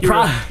 The you were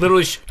pro-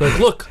 literally like,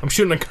 look, I'm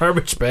shooting a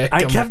garbage bag.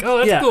 I'm like,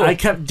 oh, that's cool. I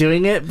kept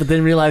doing it, but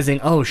then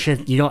realizing, oh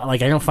shit, I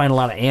don't find a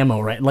lot of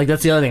ammo, right? Like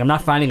that's the other thing. I'm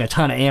not finding a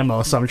ton of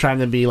ammo, so I'm trying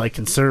to be like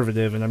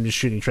conservative, and I'm just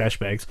shooting trash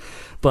bags.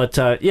 But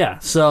yeah,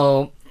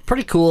 so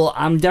pretty cool.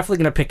 I'm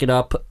definitely gonna pick it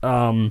up.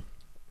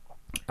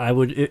 I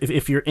would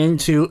if you're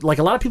into, like,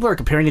 a lot of people are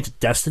comparing it to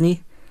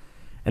Destiny,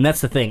 and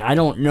that's the thing. I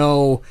don't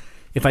know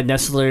if I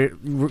necessarily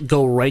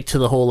go right to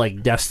the whole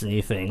like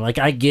Destiny thing. Like,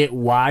 I get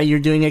why you're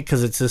doing it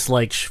because it's this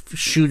like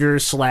shooter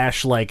 /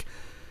 like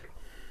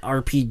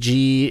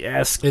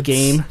RPG-esque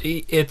game.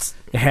 It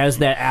has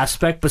that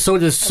aspect, but so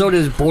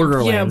does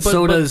Borderlands.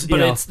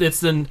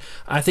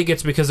 I think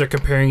it's because they're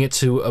comparing it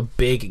to a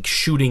big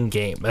shooting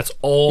game. That's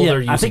all they're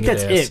using. I think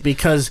that's it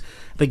because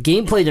the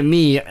gameplay to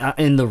me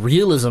and the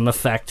realism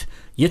effect,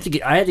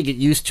 I had to get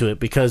used to it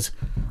because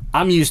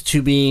I'm used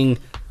to being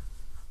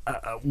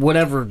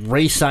whatever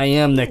race I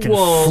am that can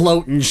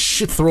float and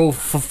throw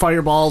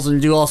fireballs and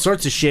do all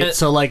sorts of shit.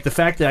 So like the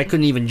fact that I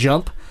couldn't even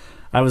jump,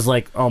 I was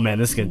like, oh man,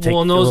 this is gonna take a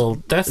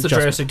little that's the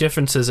adjustment. drastic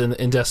differences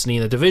in Destiny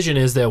and the Division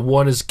is that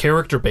one is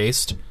character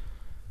based,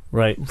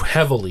 right,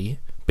 heavily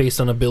based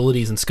on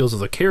abilities and skills of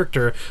the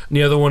character, and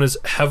the other one is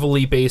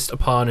heavily based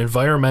upon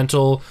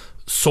environmental,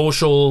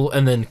 social,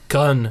 and then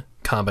gun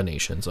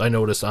combinations. I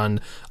noticed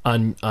on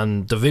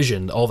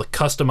Division, all the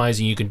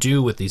customizing you can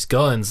do with these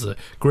guns, the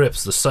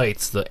grips, the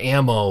sights, the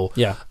ammo.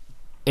 Yeah.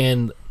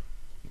 And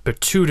they're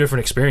two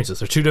different experiences.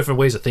 They're two different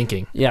ways of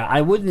thinking. Yeah,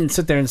 I wouldn't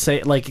sit there and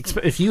say, like,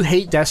 if you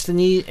hate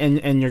Destiny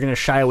and you're going to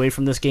shy away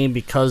from this game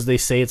because they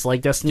say it's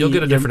like Destiny, you'll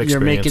get a different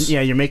experience.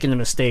 You're making a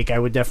mistake. I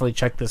would definitely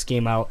check this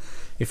game out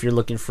if you're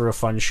looking for a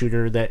fun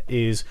shooter that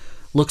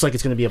looks like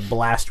it's going to be a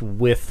blast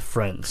with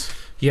friends.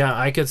 Yeah,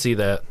 I could see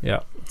that.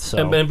 Yeah. So.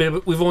 And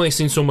we've only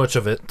seen so much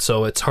of it,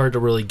 so it's hard to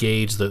really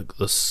gauge the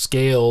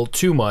scale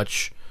too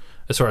much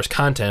as far as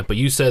content. But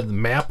you said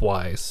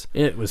map-wise,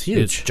 it was huge.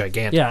 It's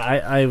gigantic.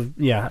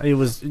 Yeah, it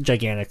was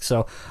gigantic.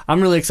 So I'm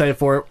really excited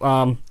for it.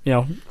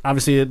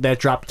 Obviously that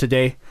dropped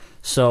today.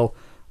 So,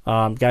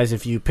 guys,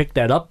 if you pick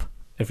that up,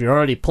 if you're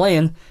already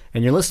playing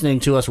and you're listening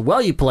to us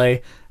while you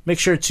play, make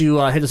sure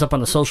to hit us up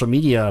on the social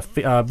media,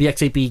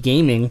 BX8B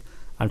Gaming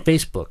on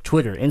Facebook,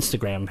 Twitter,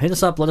 Instagram. Hit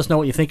us up. Let us know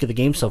what you think of the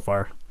game so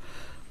far.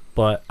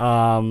 But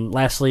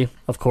lastly,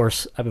 of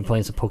course, I've been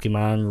playing some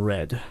Pokemon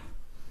Red.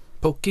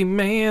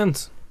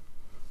 Pokemans.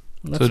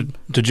 So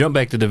to jump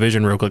back to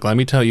Division real quick, let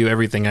me tell you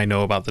everything I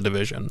know about the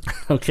Division.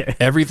 Okay.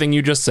 Everything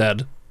you just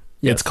said,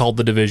 yes. It's called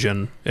the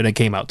Division, and it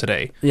came out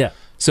today. Yeah.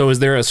 So is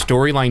there a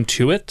storyline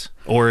to it,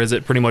 or is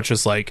it pretty much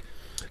just like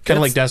kind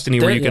of like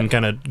Destiny, where you can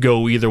kind of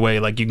go either way?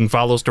 Like you can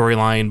follow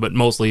storyline, but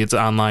mostly it's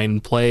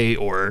online play,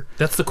 or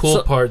that's the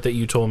cool part that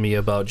you told me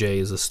about, Jay,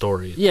 is the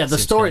story. Yeah, the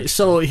story.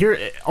 So here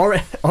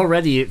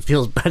already it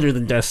feels better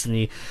than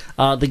Destiny.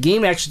 The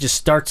game actually just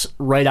starts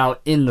right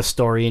out in the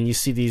story, and you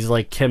see these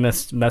like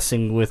chemists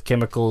messing with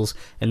chemicals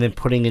and then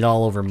putting it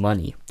all over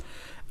money.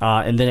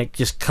 And then it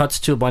just cuts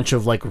to a bunch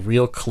of like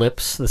real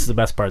clips. This is the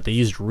best part. They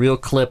used real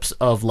clips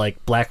of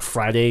like Black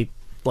Friday,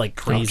 like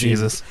crazy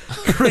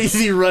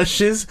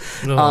rushes,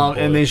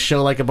 and they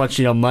show like a bunch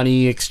of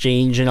money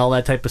exchange and all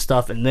that type of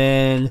stuff, and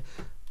then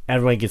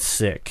everyone gets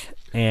sick,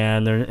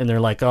 and they're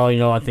like,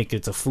 oh, I think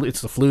it's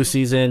the flu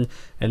season,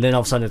 and then all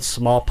of a sudden it's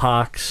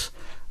smallpox,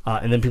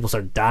 and then people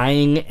start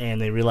dying,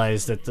 and they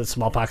realize that the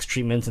smallpox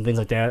treatments and things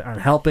like that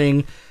aren't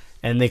helping,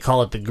 and they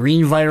call it the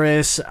green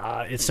virus.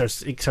 It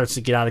starts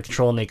to get out of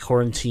control, and they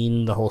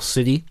quarantine the whole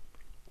city.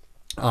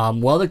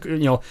 While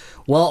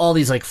all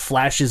these like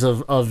flashes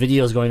of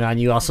videos going on,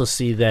 you also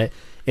see that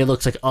it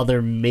looks like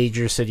other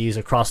major cities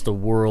across the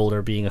world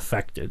are being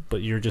affected,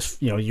 but you're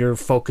just you're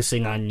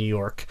focusing on New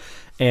York,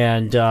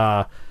 and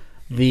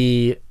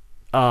the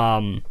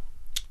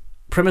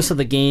premise of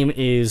the game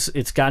is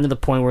it's gotten to the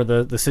point where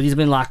the city's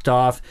been locked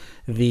off.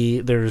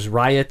 There's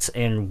riots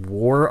and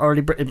war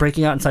already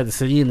breaking out inside the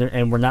city,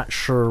 and we're not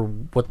sure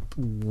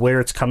where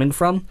it's coming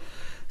from.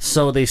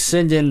 So they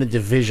send in the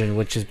Division,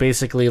 which is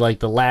basically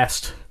like the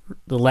last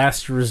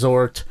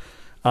resort.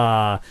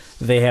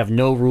 They have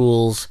no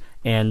rules,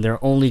 and their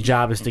only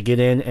job is to get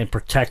in and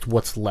protect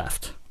what's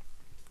left.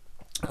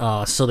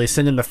 So they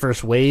send in the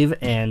first wave,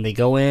 and they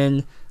go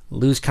in,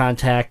 lose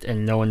contact,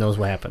 and no one knows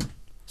what happened.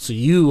 So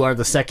you are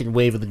the second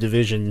wave of the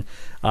Division.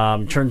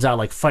 Turns out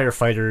like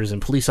firefighters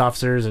and police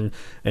officers and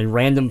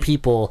random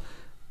people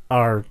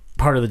are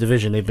part of the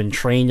Division. They've been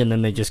trained, and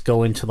then they just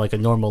go into like a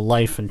normal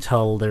life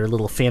until their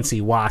little fancy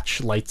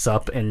watch lights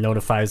up and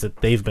notifies that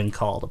they've been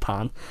called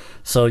upon.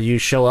 So you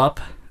show up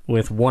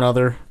with one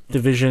other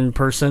Division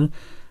person,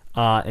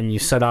 and you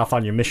set off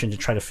on your mission to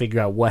try to figure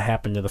out what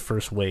happened to the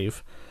first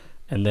wave.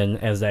 And then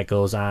as that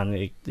goes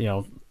on,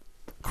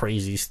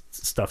 crazy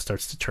stuff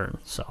starts to turn.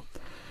 So,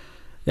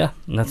 yeah,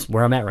 and that's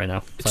where I'm at right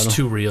now. So It's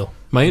too real.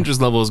 My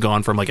interest level has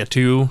gone from like a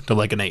 2 to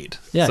like an 8.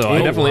 Yeah, so 8? I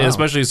definitely, Wow.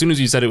 especially as soon as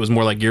you said it was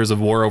more like Gears of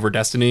War over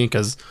Destiny,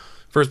 because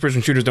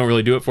first-person shooters don't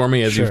really do it for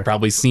me, as Sure. you've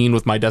probably seen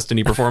with my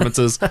Destiny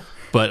performances.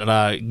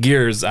 But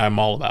Gears, I'm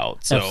all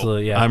about. So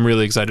Absolutely, yeah. I'm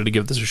really excited to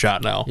give this a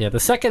shot now. Yeah, the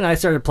second I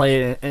started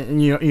playing,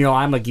 and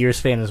I'm a Gears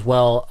fan as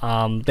well.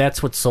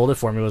 That's what sold it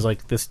for me. Was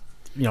like this,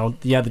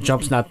 the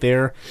jump's not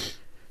there,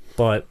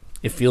 but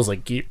it feels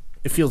like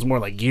it feels more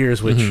like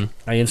Gears, which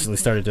I instantly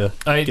started to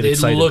get It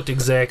excited. looked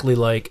exactly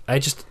like I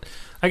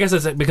guess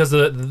it's because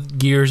the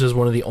Gears is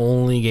one of the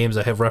only games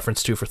I have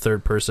reference to for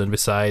third person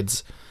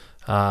besides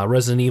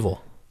Resident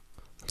Evil.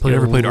 You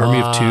ever played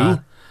Army of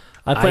Two?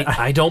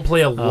 I don't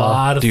play a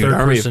lot of dude, third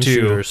Army of person Two.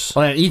 shooters.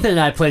 Oh, yeah, Ethan and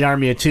I played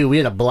Army of Two. We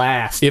had a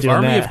blast. If doing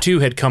Army that. of Two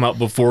had come out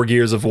before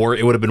Gears of War,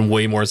 it would have been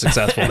way more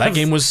successful. That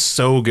game was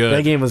so good.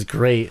 That game was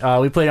great.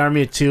 We played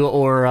Army of Two,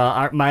 or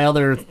my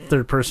other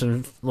third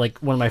person, like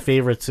one of my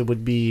favorites, it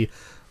would be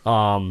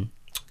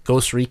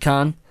Ghost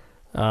Recon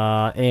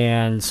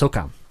and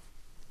SOCOM.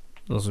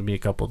 Those would be a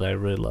couple that I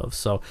really love.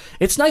 So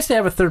it's nice to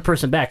have a third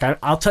person back.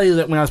 I'll tell you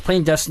that when I was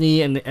playing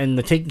Destiny and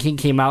the Taken King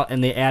came out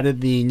and they added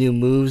the new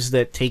moves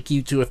that take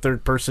you to a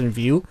third person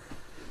view,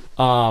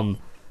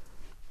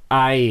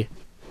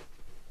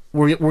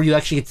 where you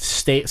actually get to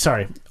stay.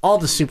 Sorry, all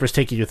the supers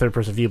take you to a third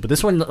person view, but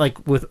this one,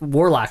 like with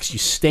Warlocks, you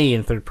stay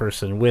in third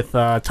person. With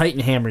Titan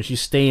Hammers, you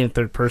stay in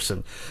third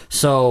person.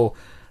 So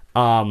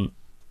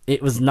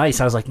it was nice.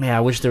 I was like, man,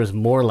 I wish there was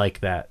more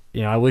like that.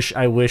 I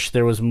wish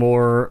there was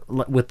more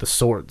with the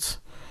swords.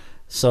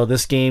 So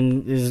this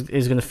game is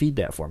going to feed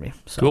that for me.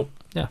 So, Cool.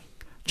 Yeah,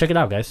 check it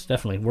out, guys.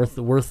 Definitely worth.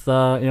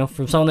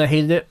 From someone that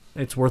hated it,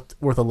 it's worth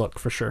a look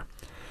for sure.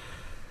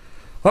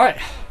 All right,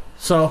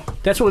 so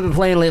that's what we've been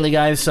playing lately,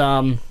 guys.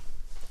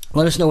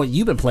 Let us know what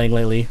you've been playing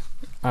lately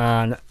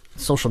on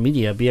social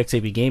media: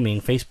 BXAB Gaming,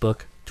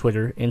 Facebook,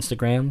 Twitter,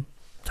 Instagram,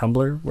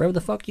 Tumblr, wherever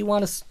the fuck you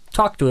want to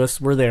talk to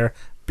us. We're there.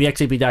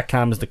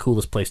 BXAB.com is the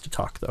coolest place to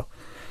talk, though.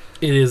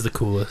 It is the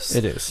coolest.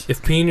 It is.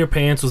 If peeing your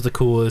pants was the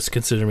coolest,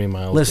 consider me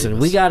Miles Listen,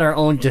 Davis. we got our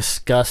own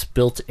Discuss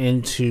built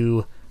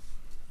into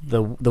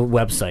the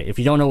website. If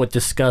you don't know what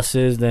Discuss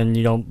is, then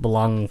you don't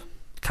belong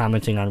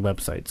commenting on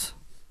websites.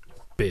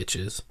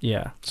 bitches.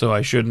 Yeah. So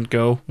I shouldn't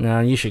go?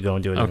 No, you should go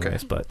and do it Okay.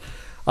 anyways. But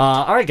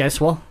all right,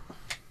 guys. Well,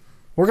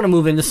 we're gonna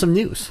move into some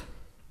news,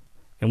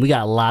 and we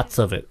got lots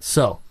of it.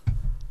 So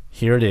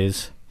here it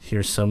is.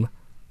 Here's some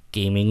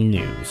gaming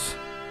news.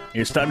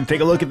 It's time to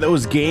take a look at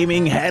those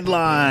gaming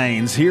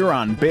headlines here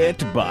on Bit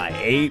by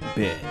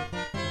 8-Bit.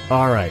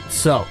 All right.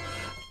 So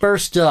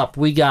first up,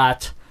 we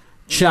got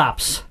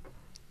Chops.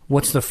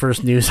 What's the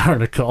first news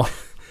article?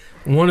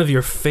 One of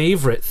your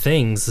favorite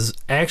things is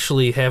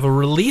actually have a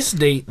release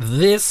date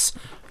this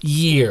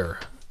year.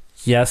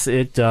 Yes,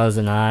 it does,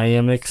 and I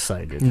am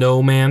excited.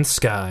 No Man's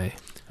Sky.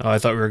 Oh, I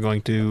thought we were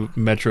going to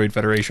Metroid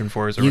Federation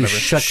Force or You whatever.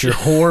 shut your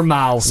whore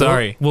mouth.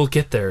 Sorry. We'll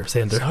get there,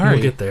 Sander. Sorry.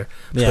 We'll get there.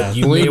 Yeah, But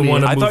you believe may me.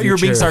 want to I move thought you your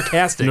were being chair.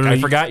 sarcastic. No, I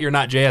you- forgot you're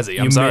not jazzy.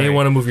 I'm you sorry. may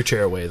want to move your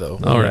chair away, though.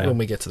 All right. When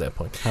we get to that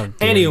point. How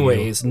dare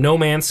Anyways, No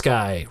Man's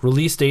Sky.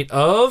 Release date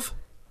of...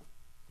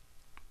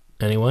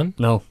 Anyone?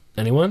 No,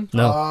 Anyone?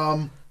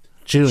 no.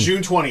 June.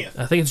 June 20th.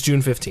 I think it's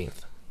June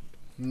 15th.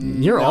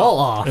 You're all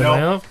off. Am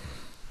I off?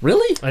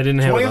 Really? I didn't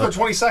have 20th or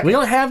it. 22nd? We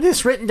don't have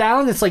this written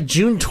down. It's like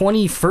June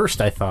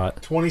 21st, I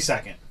thought.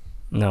 22nd.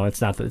 No,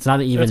 it's not. It's not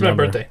an even It's my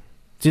number. birthday.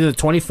 It's either the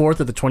 24th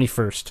or the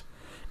 21st.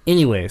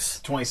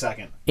 Anyways,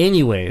 22nd.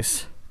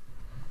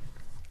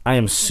 I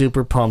am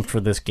super pumped for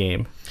this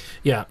game.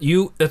 Yeah,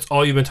 that's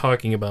all you've been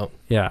talking about.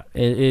 Yeah,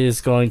 it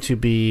is going to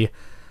be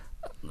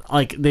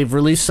like they've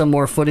released some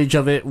more footage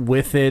of it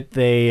with it.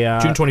 They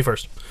June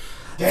 21st.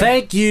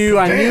 Thank you.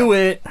 I knew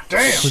it.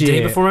 Damn. The Shit.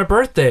 day before my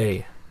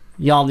birthday.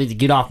 Y'all need to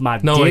get off my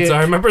No, dick.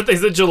 it's my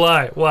birthday's in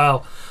July.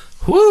 Wow.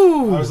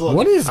 Woo! I was looking.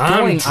 What is I'm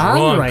going on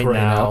drunk right right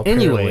now? now,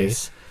 apparently.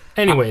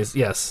 Anyways,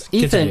 Yes.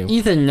 Continue.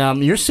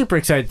 Ethan, you're super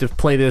excited to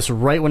play this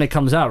right when it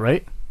comes out,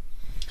 right?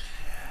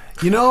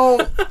 You know,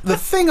 the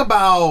thing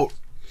about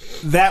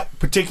that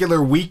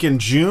particular week in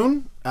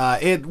June,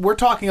 we're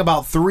talking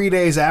about 3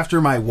 days after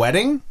my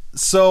wedding.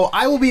 So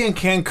I will be in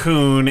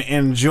Cancun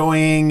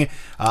enjoying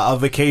a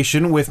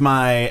vacation with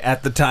my,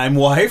 at the time,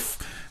 wife.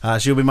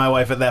 She'll be my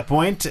wife at that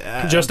point.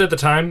 Just at the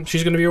time,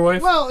 she's going to be your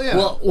wife? Well,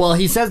 yeah. Well,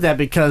 he says that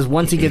because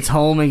once he gets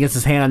home and gets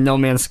his hand on No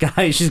Man's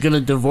Sky, she's going to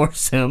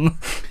divorce him.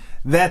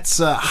 That's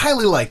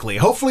highly likely.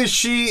 Hopefully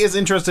she is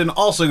interested in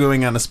also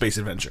going on a space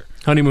adventure.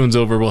 Honeymoon's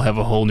over. We'll have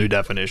a whole new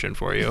definition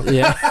for you.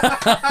 Yeah.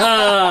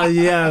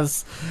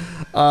 Yes.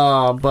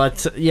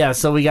 But yeah,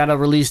 so we got a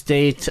release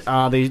date.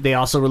 They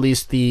also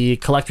released the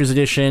collector's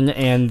edition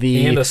and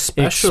a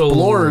special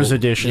explorer's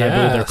edition. I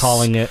believe they're Yes.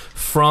 calling it.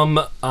 From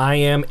I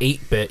Am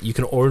 8-Bit. You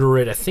can order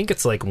it. I think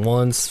it's like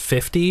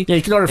 $150. Yeah,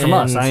 you can order it from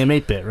us. And- I am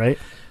 8-Bit, right?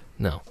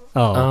 No.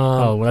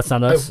 Oh, well, that's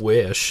not us. I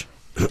wish.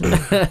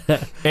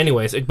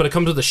 Anyways, but it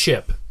comes with a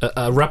ship,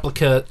 a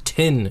replica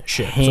tin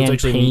ship. So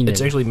Hand-painted.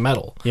 it's actually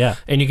metal. Yeah.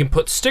 And you can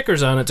put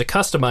stickers on it to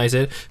customize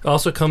it. It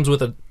also comes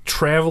with a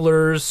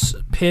traveler's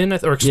pin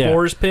or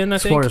explorer's pin, I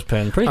think. Explorer's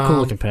pin. Pretty cool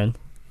looking pin.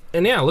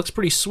 And yeah, it looks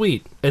pretty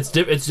sweet. It's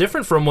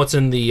different from what's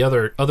in the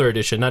other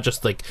edition, not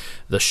just like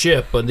the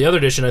ship, but the other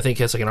edition I think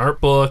has like an art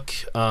book.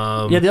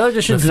 Yeah, the other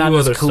edition's and a not few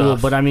as other cool,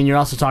 stuff. but I mean, you're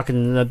also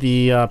talking that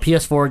the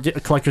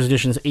PS4 collector's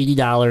edition is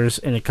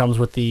 $80, and it comes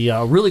with the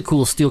really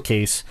cool steel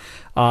case,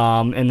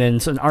 and then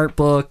an art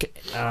book,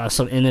 and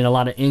then a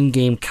lot of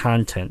in-game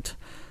content,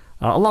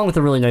 along with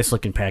a really nice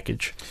looking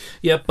package.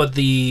 Yep, but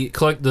the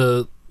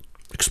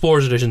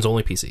Explorer's edition is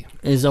only PC.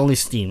 It's only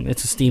Steam.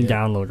 It's a Steam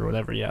download or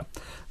whatever. Yeah.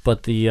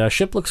 But the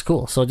ship looks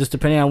cool. So just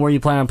depending on where you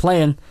plan on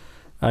playing,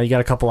 you got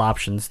a couple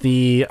options.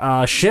 The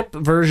ship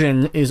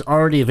version is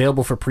already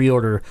available for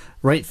pre-order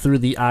right through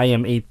the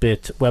IM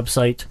 8-bit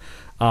website.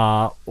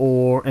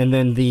 And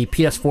then the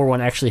PS4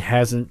 one actually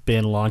hasn't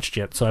been launched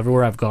yet. So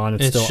everywhere I've gone,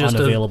 it's still just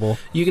unavailable.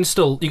 You can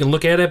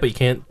look at it, but you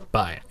can't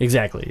buy it.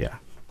 Exactly, yeah.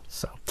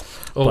 So,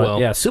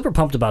 well. super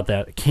pumped about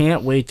that.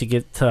 Can't wait to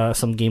get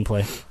some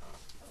gameplay.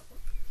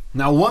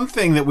 Now, one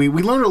thing that we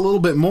learned a little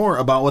bit more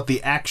about what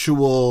the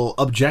actual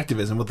objective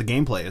is and what the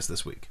gameplay is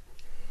this week.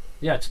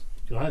 Yeah,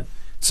 go ahead.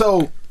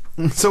 So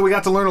we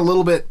got to learn a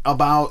little bit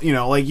about, in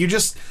all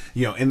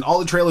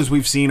the trailers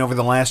we've seen over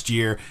the last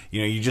year,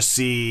 you just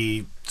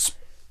see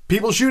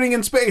people shooting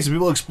in space,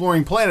 people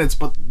exploring planets,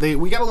 but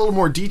we got a little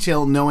more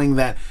detail knowing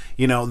that,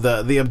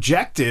 the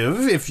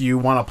objective, if you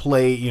want to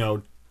play,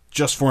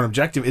 just for an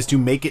objective, is to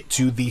make it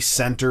to the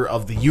center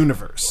of the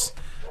universe.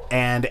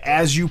 And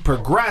as you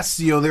progress,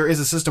 there is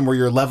a system where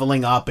you're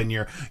leveling up and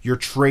you're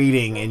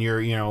trading and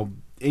you're,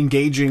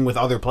 engaging with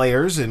other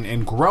players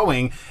and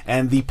growing,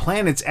 and the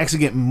planets actually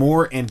get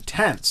more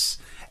intense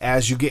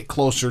as you get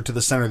closer to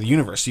the center of the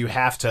universe. So you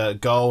have to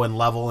go and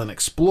level and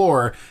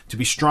explore to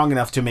be strong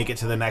enough to make it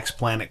to the next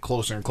planet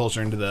closer and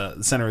closer into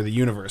the center of the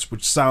universe,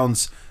 which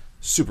sounds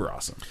super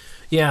awesome.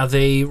 Yeah,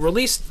 they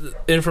released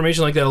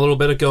information like that a little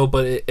bit ago,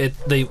 but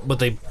what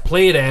they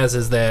play it as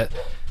is that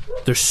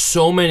there's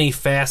so many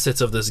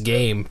facets of this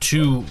game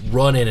to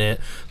run in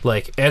it,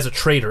 like as a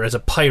trader, as a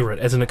pirate,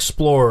 as an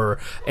explorer,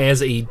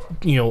 as a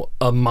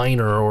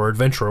miner or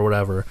adventurer or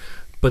whatever.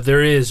 But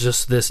there is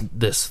just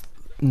this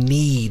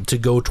need to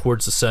go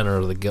towards the center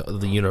of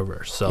the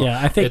universe. So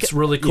yeah, I think it's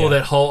really cool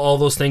that all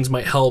those things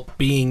might help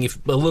being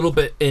a little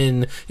bit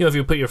in, if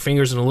you put your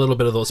fingers in a little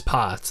bit of those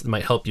pots, it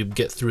might help you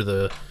get through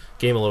the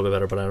game a little bit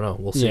better, but I don't know.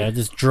 We'll see. Yeah, it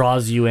just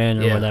draws you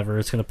in or whatever.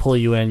 It's going to pull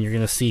you in. You're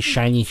going to see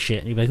shiny shit.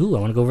 And you're like, ooh,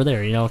 I want to go over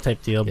there,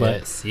 type deal.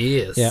 But,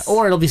 yes. Yeah,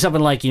 or it'll be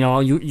something like,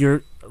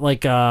 you're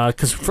like,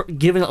 because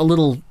given a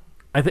little,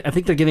 I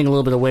think they're giving a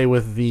little bit away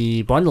with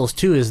the bundles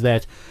too, is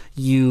that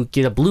you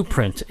get a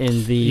blueprint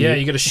in the... Yeah,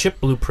 you get a ship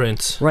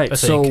blueprint. Right, I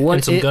so think,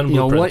 and some gun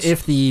blueprints.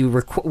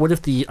 what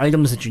if the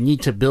items that you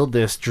need to build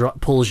this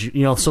pulls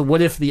you, so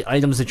what if the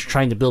items that you're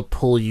trying to build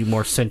pull you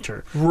more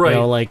center? Right.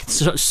 Like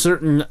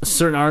certain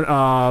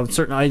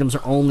items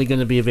are only going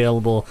to be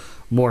available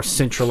more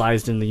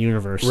centralized in the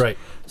universe. Right.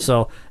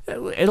 So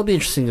it'll be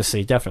interesting to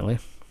see, definitely.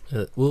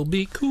 It will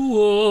be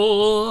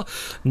cool.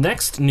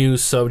 Next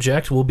news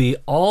subject will be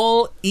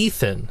all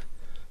Ethan.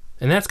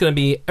 And that's going to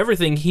be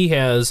everything he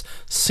has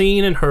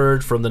seen and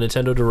heard from the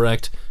Nintendo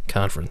Direct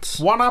conference.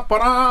 What up,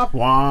 what up,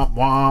 womp,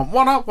 womp,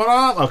 what up, what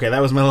up. Okay,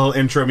 that was my little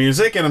intro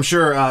music, and I'm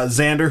sure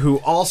Xander, who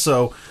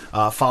also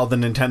followed the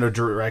Nintendo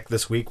Direct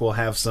this week, will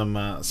have some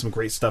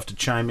great stuff to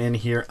chime in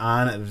here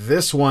on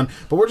this one.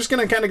 But we're just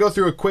going to kind of go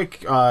through a quick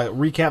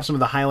recap, some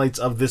of the highlights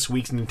of this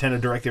week's Nintendo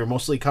Direct. They were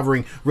mostly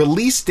covering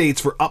release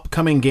dates for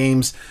upcoming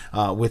games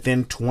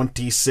within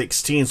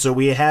 2016. So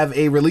we have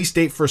a release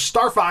date for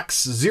Star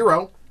Fox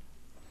Zero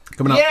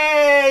coming up.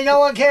 Yay! No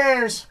one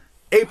cares.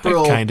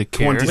 April I kinda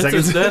care.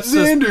 22nd. That's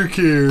Xander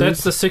cares.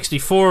 That's the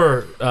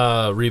 64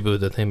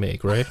 reboot that they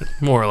make, right?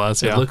 More or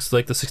less, yeah. It looks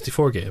like the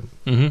 64 game.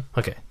 Mm-hmm.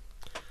 Okay.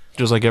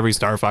 Just like every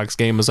Star Fox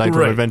game aside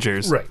from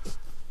Adventures. Right.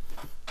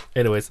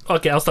 Anyways,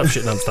 okay, I'll stop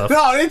shitting on stuff. No,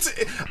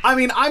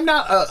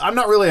 I'm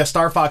not really a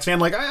Star Fox fan.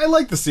 Like, I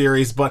like the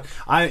series, but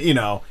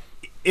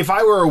if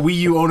I were a Wii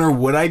U owner,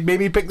 would I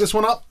maybe pick this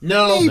one up?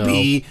 No.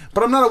 Maybe.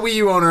 But I'm not a Wii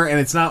U owner, and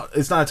it's not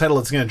a title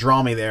that's going to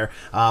draw me there.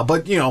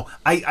 But,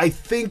 I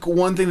think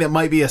one thing that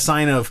might be a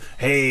sign of,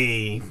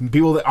 hey,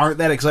 people that aren't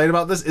that excited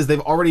about this is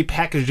they've already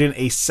packaged in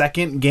a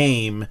second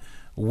game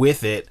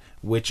with it,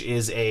 which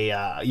is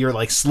you're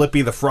like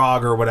Slippy the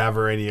Frog or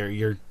whatever, and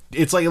you're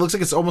it looks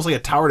like it's almost like a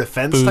tower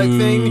defense type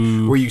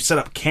thing where you set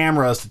up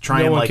cameras to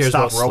try and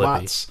stop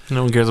robots.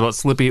 No one cares about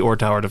Slippy or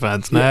tower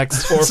defense.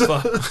 Next.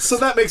 So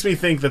that makes me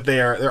think that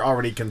they're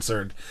already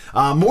concerned.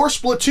 More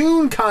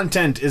Splatoon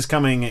content is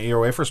coming your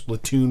way for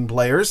Splatoon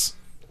players.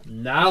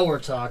 Now we're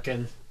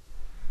talking.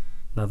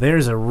 Now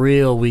there's a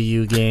real Wii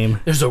U game.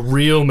 There's a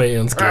real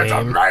man's game. That's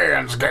a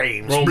man's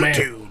game.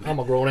 Splatoon. I'm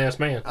a grown ass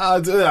man.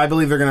 I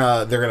believe they're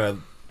gonna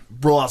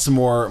roll out some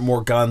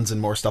more guns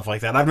and more stuff like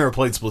that. I've never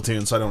played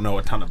Splatoon, so I don't know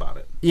a ton about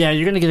it. Yeah,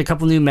 you're going to get a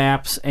couple new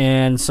maps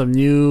and some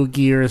new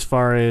gear as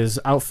far as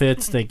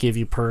outfits that give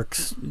you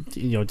perks,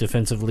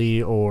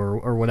 defensively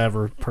or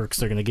whatever perks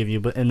they're going to give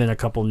you, and then a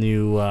couple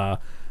new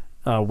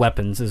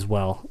weapons as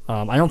well.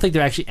 I don't think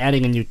they're actually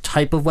adding a new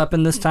type of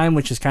weapon this time,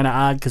 which is kind of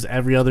odd because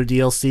every other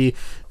DLC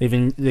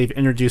they've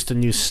introduced a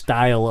new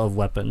style of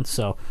weapon,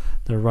 so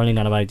they're running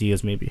out of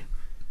ideas maybe.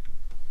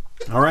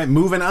 All right,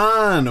 moving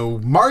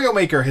on. Mario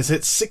Maker has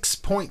hit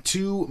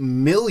 6.2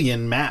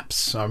 million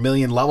maps, or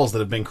million levels that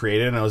have been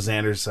created. I know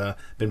Xander's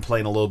been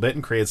playing a little bit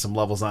and created some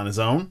levels on his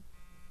own.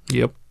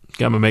 Yep.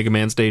 Got my Mega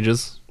Man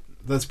stages.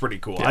 That's pretty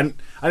cool. Yeah.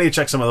 I need to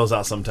check some of those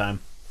out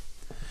sometime.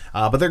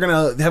 But they're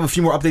going to have a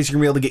few more updates.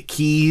 You're going to be able to get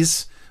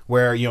keys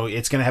where,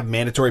 it's going to have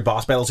mandatory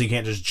boss battles, so you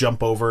can't just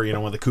jump over,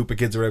 one of the Koopa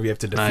kids or whatever. You have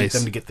to defeat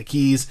them to get the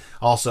keys.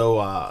 Also,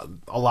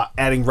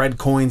 adding red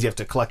coins. You have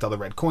to collect all the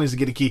red coins to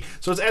get a key.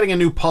 So it's adding a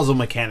new puzzle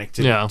mechanic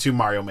to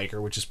Mario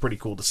Maker, which is pretty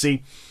cool to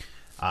see.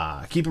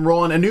 Keep them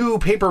rolling. A new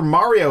Paper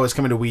Mario is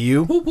coming to Wii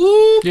U. Whoop,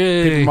 whoop.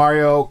 Yay. Paper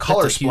Mario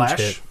Color That's a huge Splash.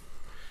 hit.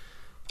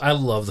 I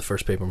love the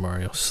first Paper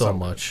Mario so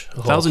much.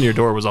 Thousand Year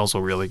Door was also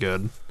really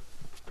good.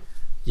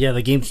 Yeah,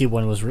 the GameCube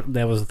one was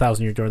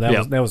 1,000 Year Door.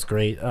 That was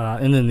great.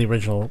 And then the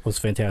original was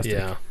fantastic.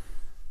 Yeah.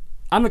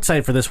 I'm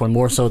excited for this one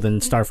more so than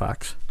Star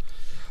Fox.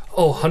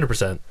 Oh,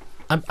 100%.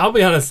 I'll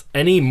be honest,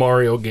 any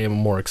Mario game I'm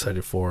more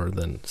excited for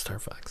than Star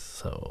Fox.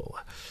 So,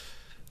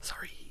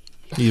 sorry.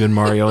 Even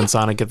Mario and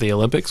Sonic at the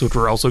Olympics, which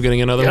we're also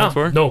getting another one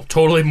for. No,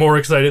 totally more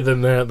excited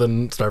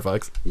than Star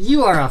Fox.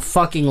 You are a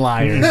fucking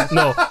liar.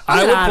 No,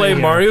 I would outta play here.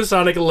 Mario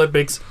Sonic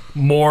Olympics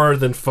more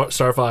than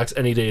Star Fox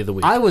any day of the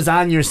week. I was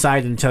on your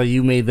side until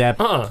you made that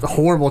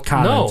horrible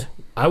comment. No,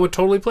 I would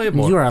totally play it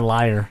more. You are a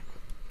liar.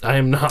 I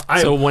am not.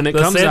 So when it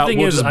comes out,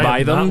 we'll just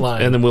buy them,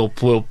 and then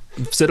we'll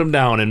sit them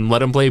down and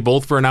let him play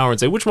both for an hour and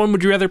say, which one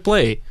would you rather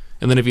play?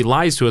 And then if he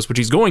lies to us, which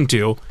he's going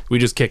to, we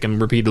just kick him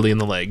repeatedly in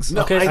the legs.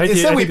 No,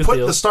 instead we put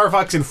the Star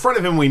Fox in front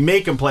of him, we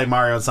make him play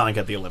Mario and Sonic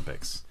at the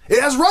Olympics.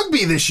 It has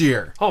rugby this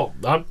year. Oh,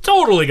 I'm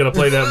totally going to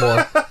play that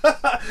more.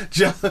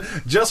 just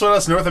what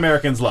us North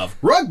Americans love.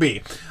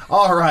 Rugby.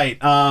 All right.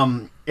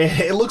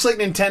 It looks like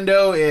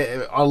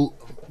Nintendo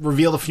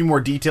revealed a few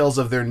more details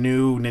of their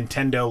new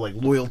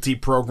Nintendo loyalty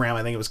program.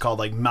 I think it was called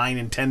My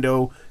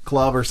Nintendo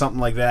Club or something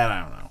like that.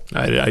 I don't know.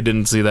 I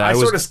didn't see that. I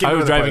was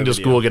driving to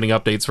school getting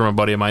updates from a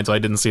buddy of mine, so I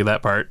didn't see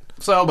that part.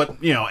 So,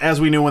 but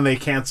as we knew when they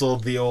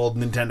canceled the old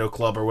Nintendo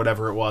Club or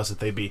whatever it was, that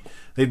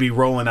they'd be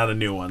rolling out a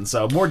new one.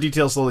 So more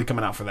details slowly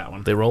coming out for that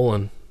one. They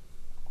rolling.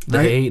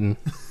 They hating.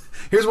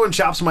 Here's one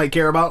Chops might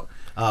care about: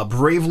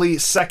 Bravely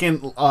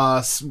Second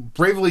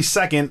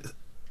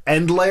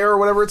End Layer or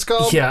whatever it's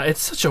called. Yeah,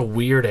 it's such a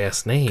weird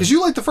ass name. Because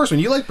you liked the first one.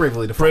 You liked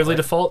Bravely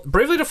Default.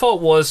 Bravely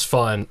Default was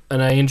fun,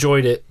 and I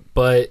enjoyed it,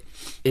 but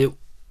it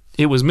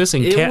was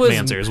missing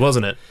Catmancers,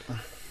 wasn't it?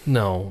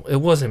 No, it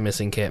wasn't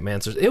missing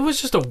Catmancers. It was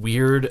just a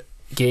weird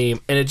game,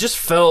 and it just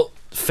felt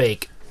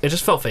fake. It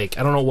just felt fake.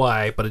 I don't know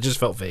why, but it just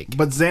felt fake.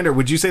 But Xander,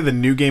 would you say the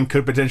new game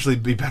could potentially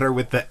be better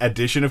with the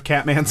addition of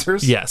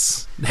Catmancers?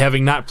 Yes.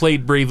 Having not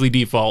played Bravely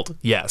Default,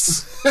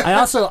 yes. I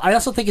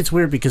also think it's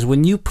weird because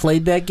when you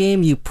played that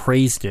game, you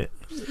praised it.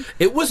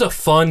 It was a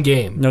fun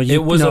game. No,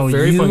 it was a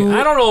very fun game.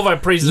 I don't know if I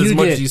praised it as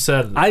much as you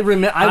said. I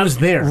was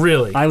there.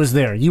 Really? I was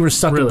there. You were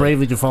sucking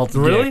Bravely Default.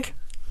 Really? Dick.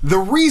 The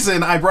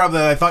reason I brought up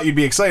that I thought you'd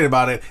be excited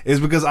about it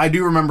is because I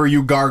do remember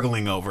you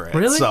gargling over it.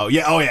 Really? So,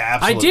 yeah,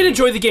 absolutely. I did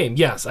enjoy the game.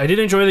 Yes, I did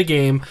enjoy the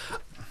game.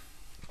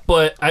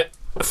 But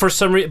for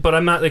some reason,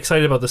 I'm not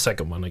excited about the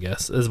second one, I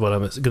guess, is what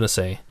I'm going to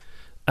say.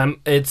 I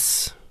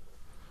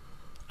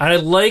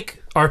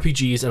like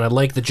RPGs, and I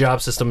like the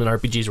job system in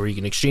RPGs where you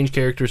can exchange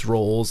characters'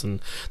 roles,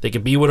 and they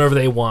can be whatever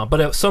they want.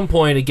 But at some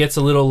point, it gets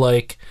a little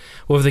like,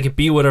 well, if they can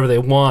be whatever they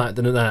want,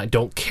 then I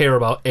don't care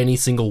about any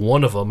single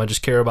one of them. I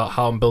just care about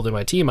how I'm building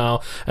my team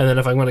out. And then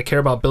if I'm going to care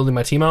about building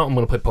my team out, I'm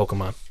going to play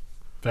Pokemon.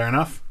 Fair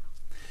enough.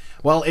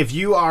 Well, if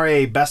you are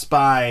a Best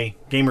Buy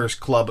Gamers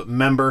Club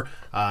member,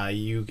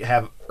 you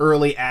have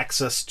early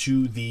access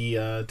to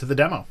the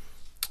demo.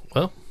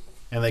 Well,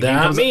 and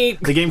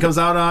the game comes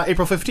out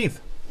April 15th.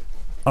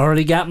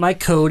 Already got my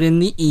code in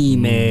the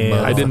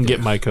email. I didn't get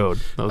my code.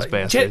 Those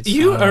bastards.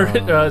 You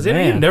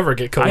never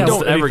get codes. I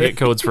don't ever get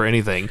codes for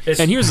anything.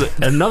 And here's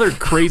another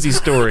crazy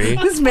story.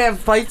 This man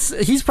fights.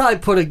 He's probably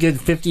put a good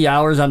 50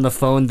 hours on the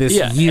phone this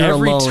year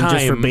alone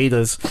just for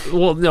betas.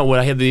 Well, no, when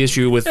I had the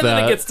issue with and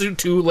then it gets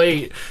too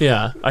late.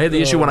 Yeah, I had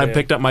the issue when I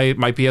picked up my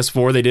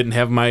PS4. They didn't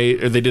have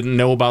they didn't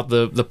know about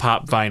the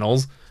pop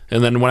vinyls.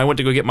 And then when I went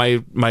to go get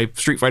my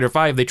Street Fighter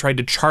V, they tried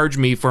to charge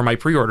me for my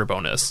pre-order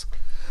bonus.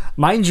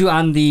 Mind you,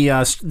 on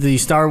the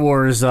Star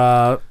Wars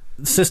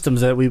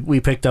systems that we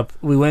picked up,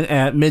 we went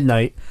at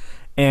midnight,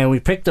 and we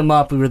picked them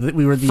up. We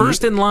were the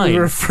first in line. We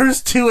were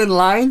first two in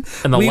line,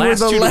 and the last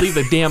two to leave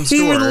the damn store.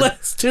 He was the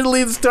last two to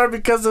leave the store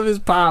because of his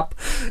pop.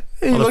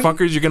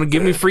 Motherfuckers, you're gonna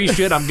give me free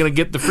shit. I'm gonna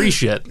get the free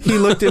shit. He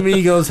looked at me.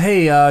 He goes,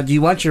 "Hey, do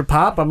you want your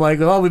pop?" I'm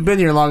like, "Oh, we've been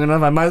here long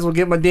enough. I might as well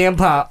get my damn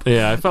pop."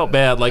 Yeah, I felt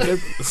bad. Like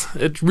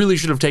it really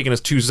should have taken us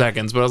 2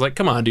 seconds, but I was like,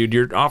 "Come on, dude,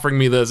 you're offering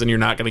me this, and you're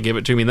not gonna give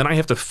it to me. Then I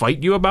have to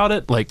fight you about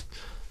it." Like,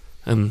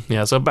 And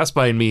yeah, so Best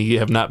Buy and me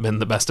have not been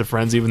the best of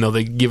friends, even though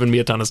they've given me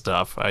a ton of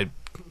stuff. I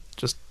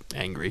just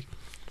angry.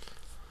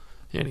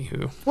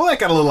 Anywho. Well, that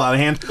got a little out of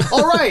hand.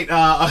 All right,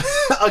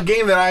 a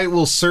game that I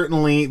will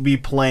certainly be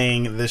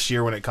playing this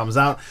year when it comes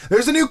out.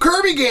 There's a new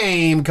Kirby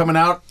game coming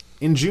out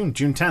in June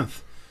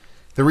 10th.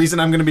 The reason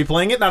I'm going to be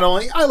playing it, not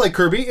only I like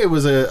Kirby, it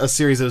was a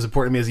series that was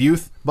important to me as a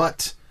youth,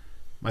 but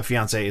my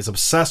fiance is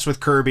obsessed with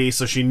Kirby,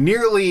 so she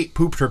nearly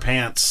pooped her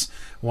pants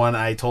when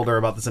I told her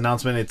about this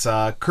announcement. It's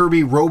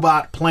Kirby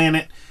Robot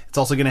Planet. It's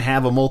also going to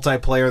have a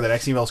multiplayer that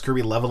actually involves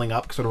Kirby leveling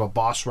up, sort of a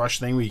boss rush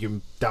thing where you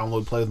can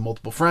download, play with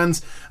multiple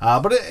friends.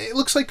 But it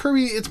looks like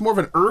Kirby, it's more of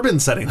an urban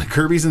setting, like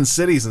Kirby's in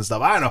cities and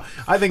stuff. I don't know.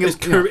 I think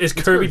Is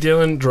Kirby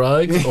dealing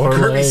drugs? Or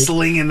Kirby like...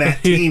 slinging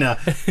that Tina.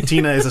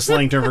 Tina is a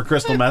slang term for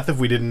crystal meth, if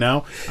we didn't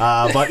know.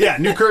 But yeah,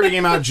 new Kirby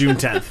game out June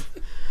 10th.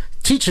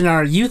 Teaching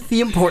our youth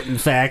the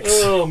important facts.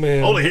 Oh,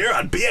 man. Only here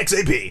on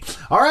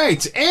BXAP. All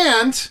right,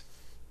 and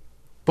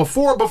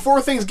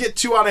before things get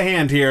too out of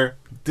hand here,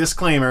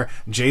 disclaimer,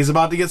 Jay's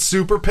about to get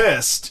super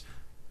pissed.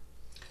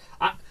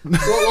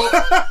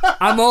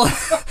 I'm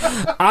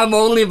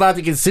only about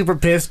to get super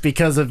pissed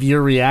because of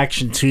your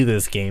reaction to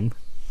this game.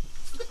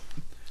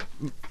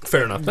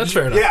 Fair enough. That's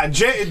fair enough. Yeah,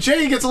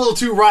 Jay gets a little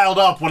too riled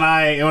up when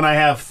I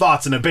have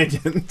thoughts and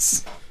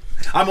opinions.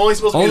 I'm only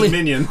supposed to be his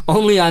minion.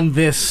 Only on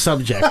this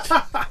subject.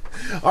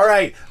 All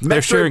right,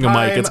 they're sharing a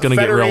mic. It's going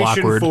to get real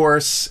awkward.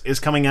 Force is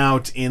coming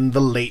out in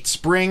the late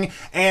spring,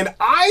 and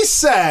I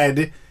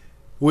said,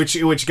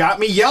 which got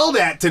me yelled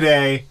at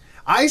today.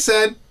 I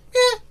said,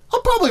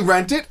 I'll probably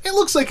rent it. It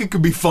looks like it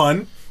could be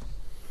fun.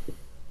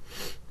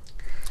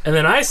 And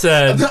then I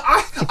said,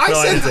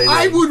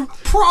 I would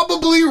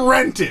probably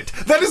rent it.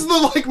 That is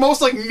the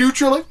most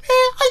neutral.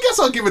 I guess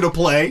I'll give it a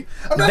play.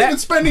 I'm not even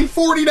spending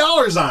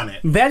 $40 on it.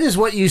 That is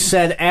what you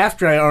said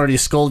after I already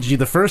scolded you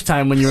the first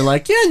time when you were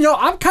like, yeah,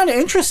 I'm kind of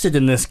interested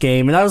in this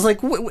game. And I was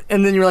like,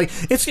 and then you were like,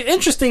 it's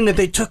interesting that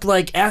they took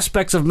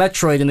aspects of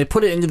Metroid and they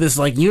put it into this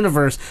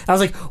universe. I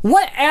was like,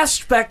 what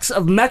aspects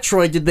of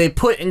Metroid did they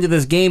put into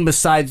this game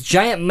besides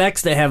giant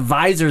mechs that have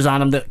visors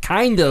on them that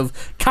kind of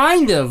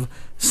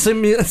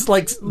simulates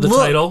the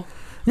title?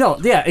 No,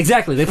 yeah,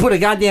 exactly. They put a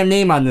goddamn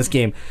name on this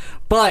game.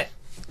 But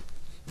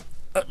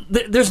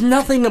there's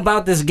nothing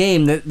about this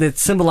game that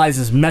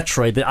symbolizes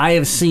Metroid that I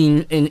have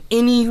seen in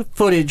any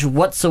footage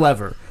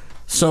whatsoever.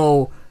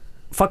 So,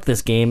 fuck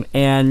this game.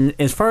 And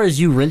as far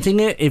as you renting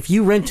it, if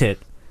you rent it,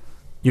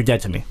 you're dead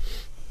to me.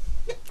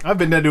 I've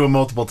been dead to him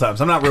multiple times.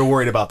 I'm not real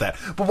worried about that.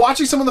 But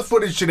watching some of the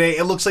footage today,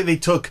 it looks like they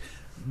took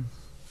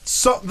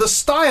the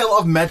style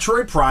of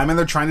Metroid Prime, and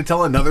they're trying to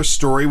tell another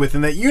story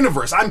within that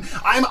universe.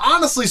 I'm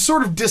honestly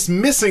sort of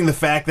dismissing the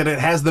fact that it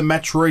has the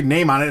Metroid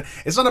name on it.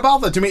 It's not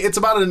about that to me. It's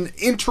about an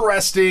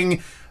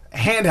interesting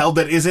handheld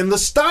that is in the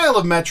style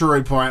of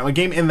Metroid Prime, a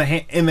game in the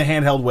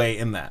handheld way.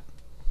 In that,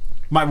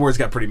 my words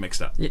got pretty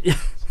mixed up.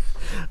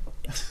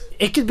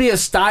 It could be a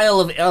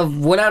style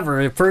of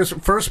whatever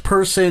first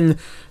person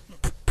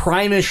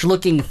Prime-ish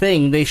looking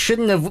thing. They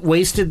shouldn't have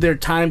wasted their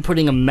time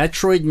putting a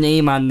Metroid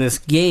name on this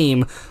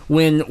game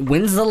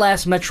when's the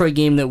last Metroid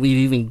game that we've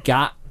even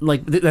got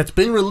that's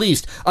been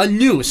released? Let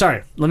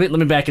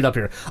me back it up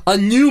here. A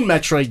new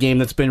Metroid game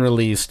that's been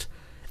released,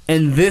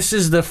 and this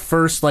is the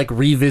first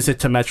revisit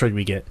to Metroid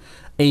we get.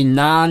 A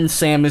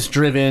non-Samus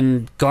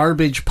driven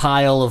garbage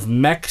pile of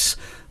mechs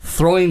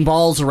throwing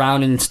balls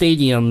around in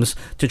stadiums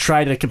to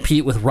try to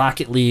compete with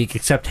Rocket League,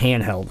 except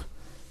handheld.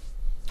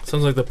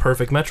 Sounds like the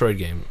perfect Metroid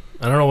game.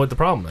 I don't know what the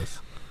problem is.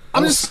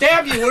 I'm just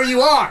stab you where you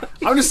are.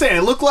 I'm just saying,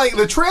 it looked like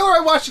the trailer I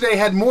watched today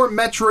had more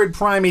Metroid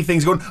Prime-y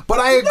things going, but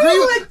I agree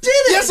with it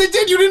didn't. Yes, it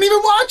did. You didn't even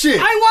watch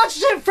it. I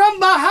watched it from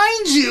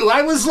behind you.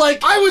 I was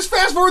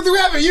fast forward through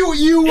it.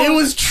 It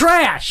was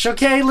trash.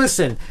 Okay,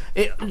 listen.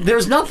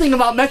 There's nothing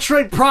about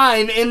Metroid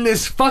Prime in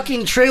this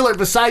fucking trailer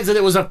besides that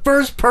it was a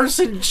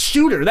first-person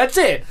shooter. That's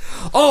it.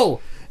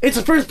 Oh, it's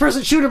a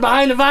first-person shooter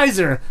behind a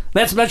visor.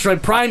 That's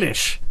Metroid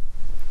Prime-ish.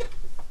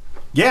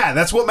 Yeah,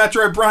 that's what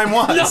Metroid Prime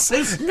was. No,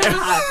 it's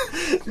not.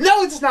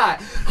 No, it's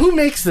not. Who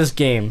makes this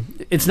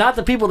game? It's not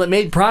the people that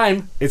made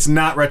Prime. It's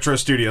not Retro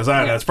Studios. I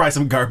don't know. It's probably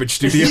some garbage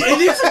studio.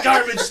 It is a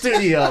garbage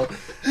studio.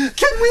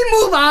 Can we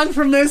move on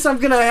from this? I'm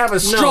going to have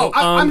a stroke.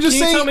 No, I'm just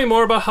saying. saying. Can you tell me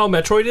more about how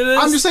Metroid it is?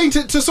 I'm just saying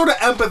to sort of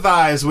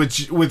empathize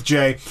with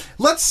Jay.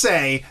 Let's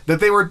say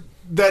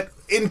that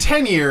in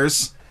 10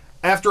 years,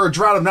 after a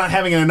drought of not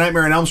having a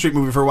Nightmare on Elm Street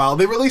movie for a while,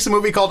 they released a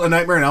movie called A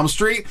Nightmare on Elm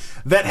Street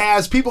that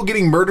has people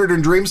getting murdered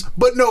in dreams,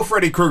 but no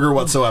Freddy Krueger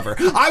whatsoever.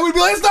 I would be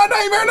like, it's not a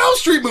Nightmare on Elm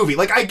Street movie.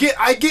 I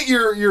get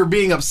you're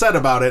being upset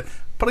about it,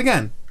 but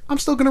again, I'm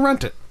still gonna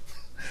rent it.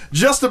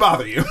 Just to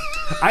bother you.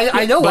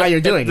 I know why you're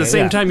doing it. At the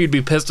same time, you'd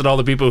be pissed at all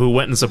the people who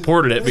went and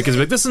supported it because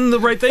this isn't the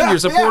right thing. You're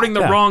supporting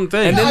the wrong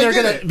thing. And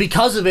then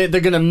because of it,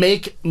 they're gonna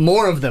make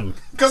more of them.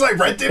 Because I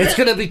rented It's it.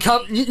 gonna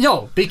become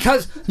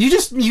because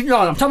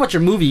I'm talking about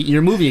your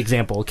movie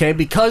example, okay?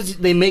 Because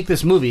they make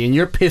this movie and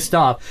you're pissed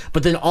off,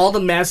 but then all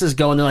the masses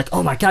go and they're like,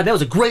 oh my god, that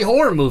was a great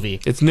horror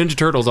movie. It's Ninja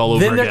Turtles all over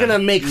Then they're again.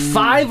 gonna make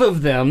 5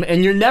 of them,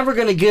 and you're never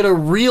gonna get a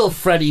real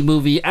Freddy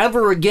movie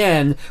ever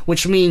again.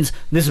 Which means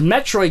this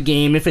Metroid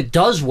game, if it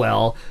does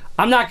well,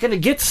 I'm not gonna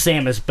get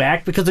Samus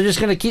back because they're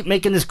just gonna keep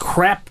making this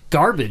crap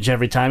garbage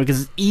every time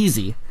because it's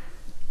easy.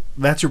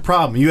 That's your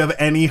problem. You have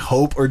any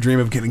hope or dream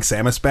of getting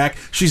Samus back?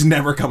 She's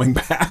never coming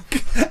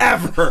back.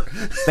 Ever.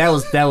 That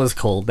was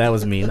cold. That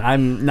was mean.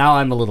 I'm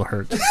a little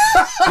hurt.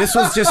 This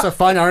was just a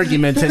fun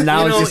argument, and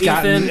now You know,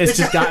 it's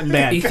just gotten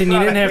bad. Ethan, you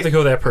didn't have to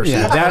go that personal.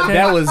 Yeah,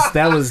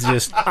 that was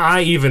just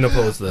I even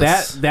oppose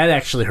this. that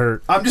actually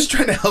hurt. I'm just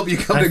trying to help you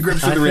come to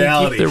grips with the think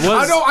reality. there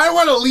was- I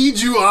want to lead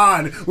you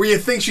on where you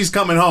think she's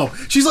coming home.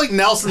 She's like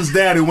Nelson's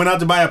dad who went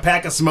out to buy a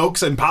pack of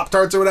smokes and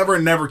Pop-Tarts or whatever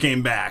and never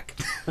came back.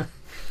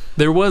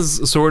 There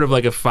was sort of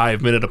like a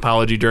 5-minute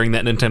apology during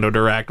that Nintendo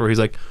Direct where he's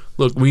like,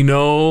 look, we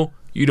know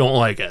you don't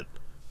like it.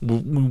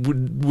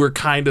 We're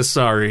kind of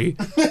sorry,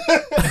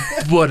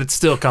 but it's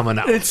still coming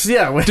out.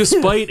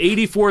 Despite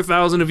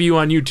 84,000 of you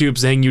on YouTube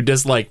saying you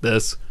dislike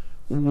this,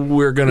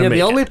 we're going to make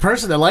the only it.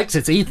 person that likes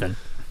it's Ethan.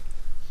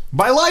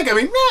 By I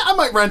mean, I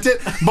might rent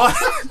it,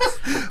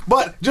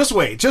 but just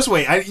wait.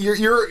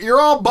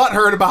 You're all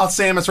butthurt about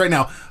Samus right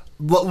now.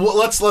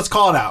 Let's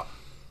call it out.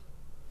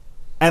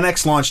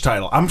 NX launch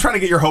title. I'm trying to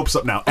get your hopes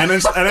up now.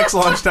 NX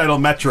launch title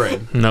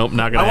Metroid. Nope,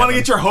 not gonna. I want to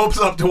get your hopes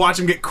up to watch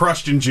him get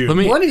crushed in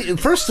June.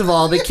 First of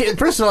all,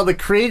 the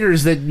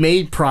creators that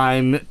made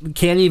Prime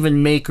can't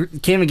even get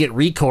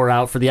ReCore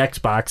out for the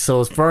Xbox. So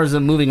as far as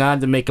them moving on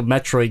to make a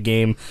Metroid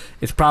game,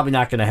 it's probably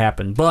not going to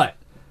happen. But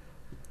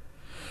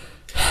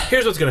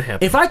here's what's going to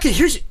happen. if I could,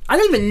 I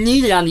don't even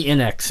need it on the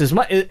NX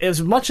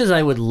as much as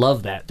I would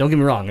love that. Don't get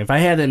me wrong. If I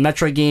had a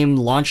Metroid game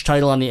launch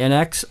title on the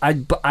NX,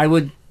 I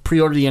would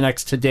pre-order the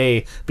NX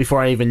today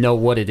before I even know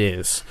what it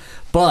is.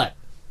 But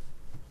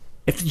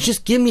if you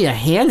just give me a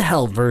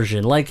handheld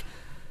version, like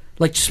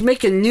just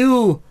make a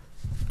new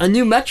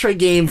Metroid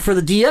game for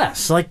the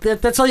DS, like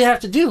that's all you have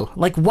to do.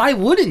 Like, why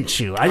wouldn't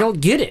you? I don't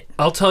get it.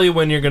 I'll tell you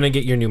when you're going to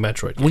get your new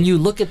Metroid game. When you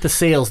look at the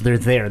sales, they're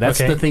there. That's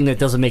Okay. the thing that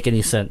doesn't make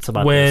any sense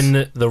about When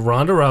this. the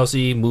Ronda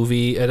Rousey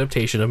movie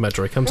adaptation of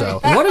Metroid comes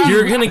out, What are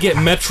you're going to get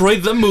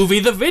Metroid the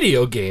movie, the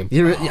video game.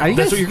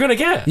 That's what you're going to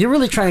get. You're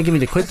really trying to get me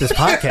to quit this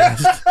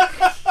podcast.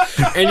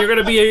 And you're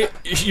gonna be a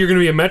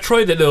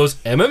Metroid that knows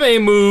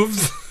MMA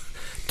moves,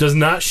 does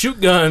not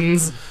shoot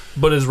guns,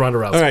 but is Ronda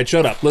Rousey. All right,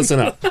 shut up. Listen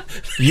up.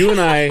 You and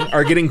I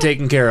are getting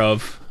taken care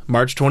of.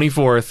 March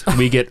 24th,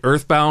 we get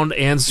Earthbound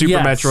and Super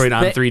Metroid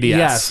on 3DS.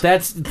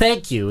 Yes,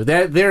 thank you.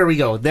 There we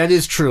go. That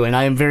is true, and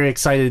I am very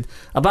excited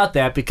about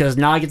that because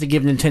now I get to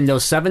give Nintendo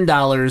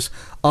 $7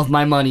 of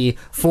my money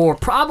for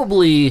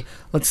probably,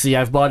 let's see,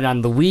 I've bought it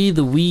on the Wii,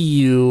 the Wii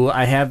U.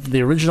 I have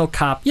the original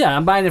copy. Yeah,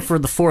 I'm buying it for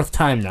the 4th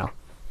time now.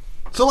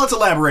 So let's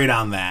elaborate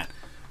on that.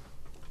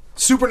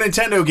 Super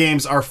Nintendo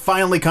games are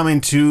finally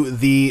coming to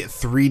the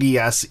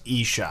 3DS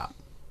eShop.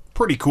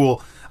 Pretty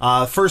cool.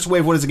 First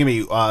wave, what is it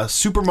going to be?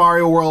 Super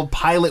Mario World,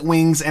 Pilot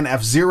Wings, and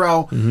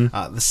F-Zero.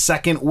 The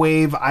second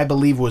wave, I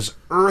believe, was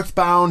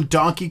Earthbound,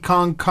 Donkey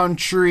Kong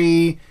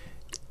Country,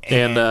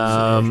 And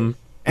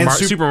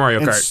Super Mario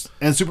Kart.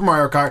 And Super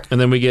Mario Kart.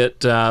 And then we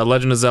get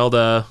Legend of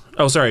Zelda.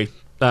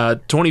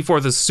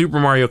 24th is Super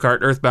Mario Kart,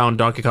 Earthbound,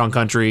 Donkey Kong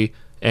Country,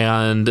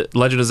 and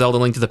Legend of Zelda: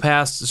 Link to the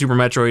Past, Super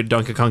Metroid,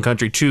 Donkey Kong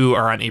Country 2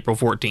 are on April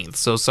 14th.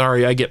 So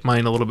sorry, I get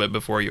mine a little bit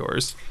before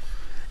yours.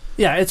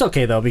 Yeah, it's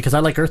okay though because I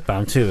like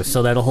Earthbound too,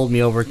 so that'll hold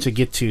me over to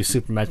get to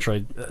Super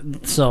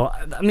Metroid. So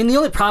I mean, the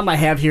only problem I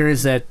have here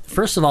is that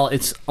first of all,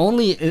 it's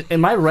only.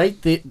 Am I right?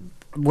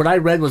 What I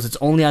read was it's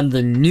only on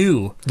the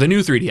new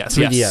 3DS.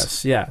 3DS.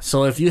 Yes. Yeah.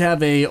 So if you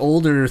have a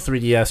older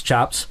 3DS,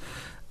 chops,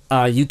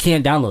 you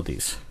can't download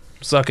these.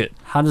 Suck it.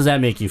 How does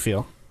that make you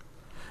feel?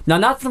 Now,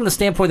 not from the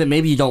standpoint that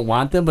maybe you don't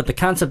want them, but the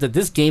concept that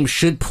this game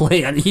should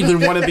play on either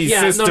one of these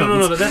systems.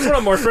 No. That's what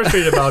I'm more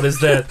frustrated about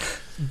is that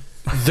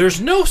there's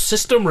no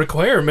system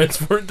requirements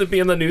for it to be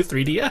on the new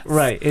 3DS.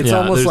 Right. It's Yeah,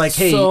 almost there's- like,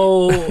 hey,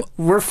 So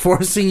we're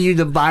forcing you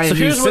to buy a new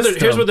here's system.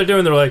 here's what they're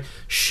doing. They're like,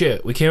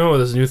 shit, we came out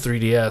with this new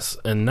 3DS,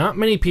 and not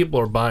many people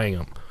are buying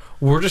them.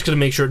 We're just going to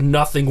make sure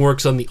nothing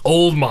works on the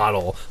old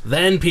model.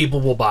 Then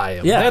people will buy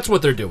them. Yeah. That's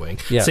what they're doing.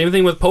 Yeah. Same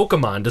thing with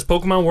Pokemon. Does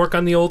Pokemon work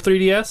on the old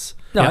 3DS?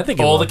 No, I think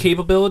it all will. the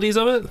capabilities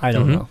of it. I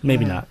don't know.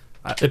 Maybe not.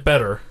 It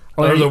better.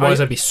 Oh, are you- Otherwise,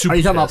 are you- I'd be super. Are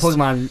you talking pissed.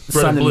 about Pokemon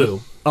Sun and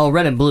Blue? Oh,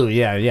 Red and Blue.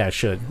 Yeah, it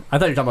should. I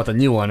thought you were talking about the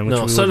new one. Which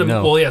No, we Sun and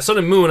wouldn't know. well, yeah, Sun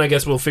and Moon. I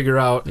guess we'll figure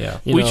out. Yeah.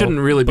 We shouldn't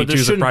really be but there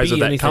too shouldn't surprised be with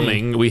that anything-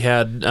 coming. We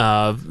had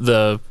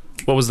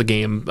what was the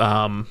game?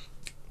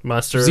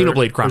 Monster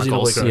Xenoblade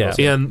Chronicles. Yeah.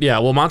 And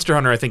well, Monster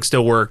Hunter I think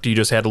still worked. You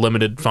just had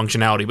limited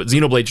functionality, but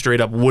Xenoblade straight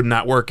up would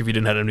not work if you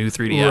didn't have a new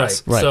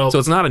 3DS. Right. Right. So, So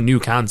it's not a new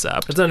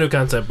concept. it's not a new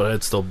concept, but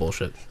it's still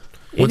bullshit.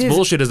 What's is-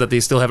 bullshit is that they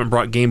still haven't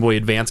brought Game Boy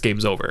Advance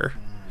games over.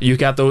 You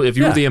got those. If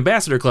you Yeah. were the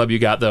Ambassador Club, you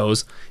got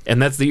those.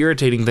 And that's the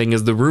irritating thing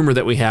is the rumor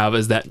that we have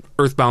is that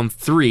Earthbound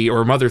 3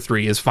 or Mother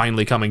 3 is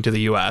finally coming to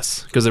the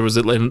U.S. Because there was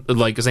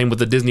like the same with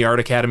the Disney Art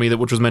Academy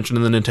which was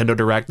mentioned in the Nintendo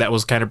Direct. That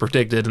was kind of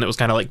predicted and it was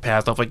kind of like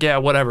passed off like, yeah,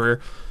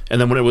 whatever.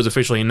 And then when it was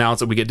officially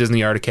announced that we get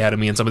Disney Art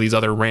Academy and some of these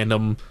other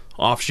random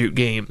offshoot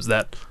games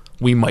that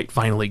we might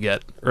finally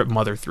get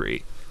Mother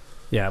 3.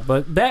 Yeah,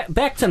 but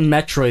back to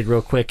Metroid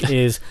real quick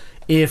is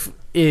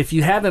if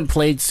you haven't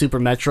played Super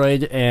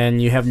Metroid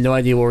and you have no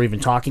idea what we're even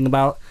talking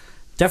about,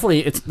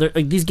 definitely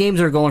these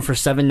games are going for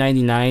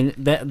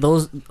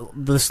 $7.99.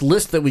 This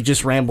list that we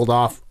just rambled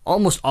off,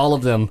 almost all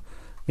of them,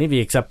 maybe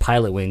except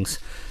Pilot Wings,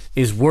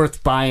 is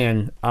worth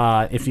buying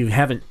if you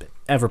haven't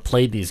ever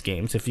played these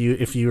games. If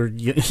you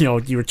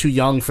were too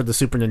young for the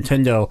Super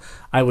Nintendo,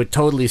 I would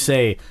totally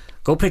say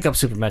go pick up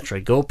Super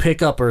Metroid. Go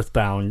pick up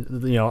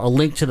Earthbound. A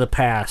Link to the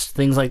Past.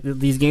 Things like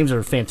these games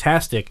are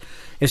fantastic.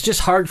 It's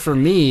just hard for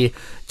me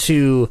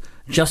to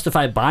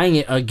justify buying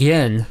it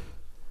again.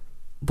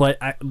 But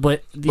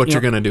you're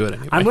gonna do it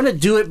anyway. I'm gonna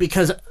do it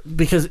because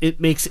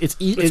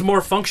it's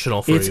more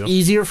functional for you. It's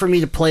easier for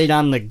me to play it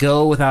on the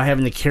go without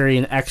having to carry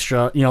an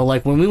extra.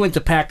 Like when we went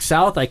to PAX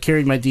South, I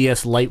carried my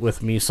DS Lite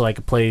with me so I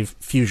could play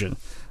Fusion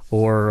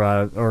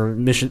or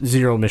Mission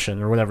Zero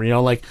Mission or whatever.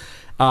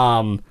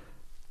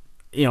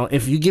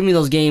 If you give me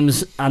those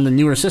games on the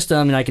newer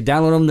system and I can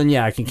download them, then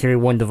yeah, I can carry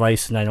one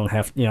device and I don't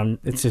have,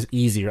 it's just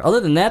easier. Other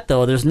than that,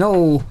 though,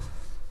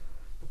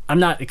 I'm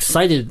not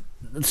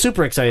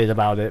super excited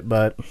about it,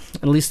 but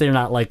at least they're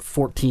not like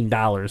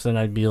 $14. Then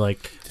I'd be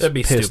like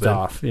pissed stupid.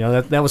 off.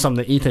 That was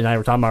something that Ethan and I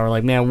were talking about. We're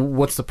like, man,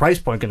 what's the price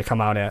point going to come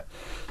out at?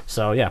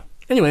 So yeah.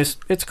 Anyways,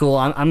 it's cool.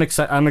 I'm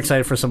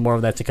excited for some more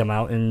of that to come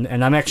out,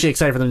 and I'm actually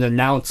excited for them to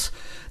announce.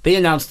 They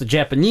announced the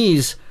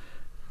Japanese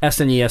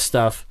SNES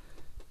stuff.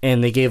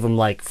 And they gave them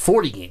like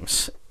 40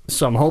 games,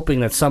 so I'm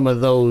hoping that some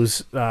of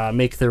those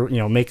make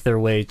their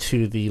way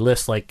to the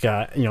list, like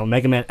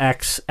Mega Man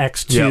X,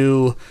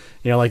 X2.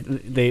 Yep. Like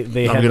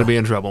they. I'm gonna be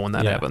in trouble when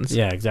that happens.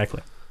 Yeah,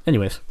 exactly.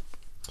 Anyways,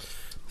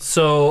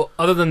 so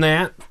other than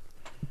that,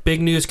 big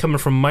news coming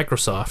from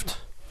Microsoft: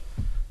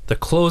 they're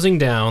closing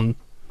down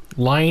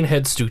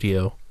Lionhead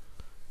Studio,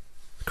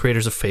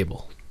 creators of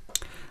Fable.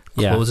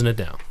 Closing it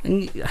down.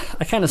 And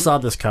I kind of saw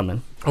this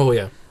coming. Oh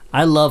yeah.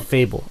 I love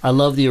Fable. I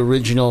love the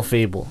original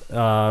Fable.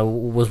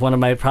 Was one of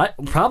my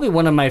probably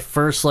one of my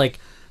first like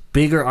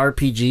bigger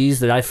RPGs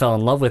that I fell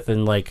in love with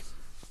and like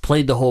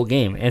played the whole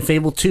game. And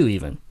Fable 2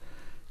 even.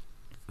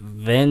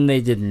 Then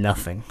they did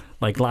nothing.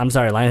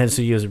 Lionhead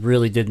Studios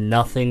really did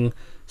nothing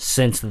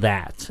since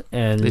that.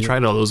 And they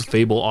tried all those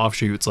Fable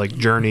offshoots like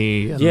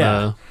Journey. And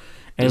and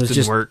it was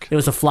didn't work. It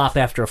was a flop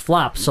after a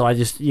flop. So I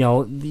just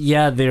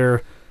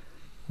they're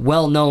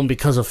well known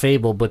because of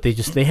Fable, but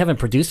they haven't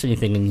produced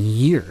anything in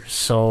years.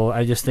 So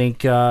I just think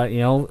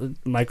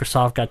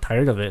Microsoft got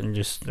tired of it and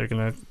just they're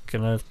gonna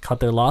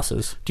cut their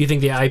losses. Do you think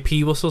the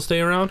IP will still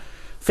stay around?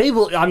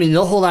 Fable, I mean,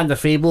 they'll hold on to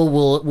Fable.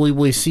 Will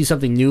we see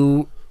something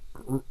new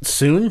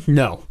soon?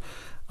 No,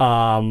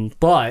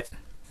 but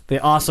they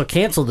also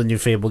canceled the new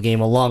Fable game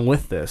along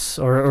with this,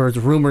 or it's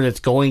rumored it's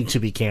going to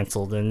be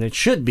canceled, and it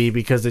should be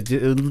because it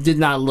did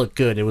not look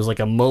good. It was like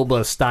a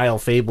MOBA style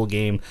Fable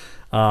game.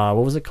 What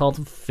was it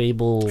called?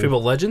 Fable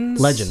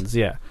Legends? Legends,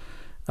 yeah.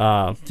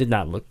 Did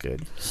not look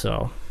good.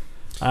 So,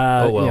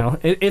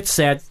 it's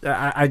sad.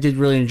 I did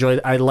really enjoy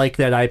it. I like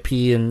that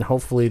IP, and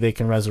hopefully they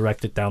can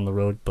resurrect it down the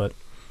road. But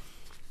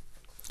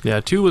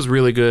yeah, 2 was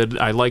really good.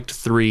 I liked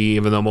 3,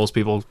 even though most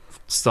people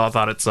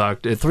thought it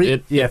sucked.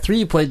 3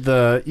 you played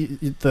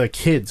the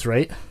kids,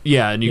 right?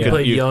 Yeah, and you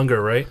played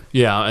younger, right?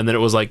 Yeah, and then it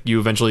was like you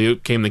eventually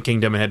came the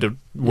kingdom and had to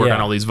work on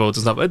all these votes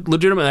and stuff.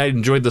 Legitimately, I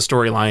enjoyed the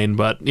storyline,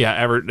 but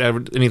yeah,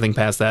 anything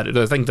past that,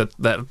 I think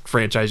that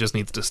franchise just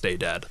needs to stay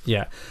dead.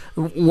 Yeah,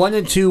 1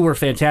 and 2 were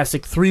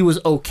fantastic. 3 was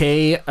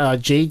okay.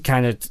 Jade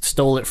kind of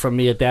stole it from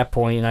me at that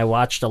point, and I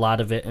watched a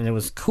lot of it, and it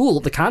was cool.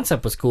 The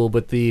concept was cool,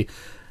 but the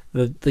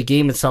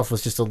game itself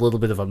was just a little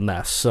bit of a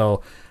mess.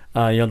 So.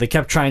 They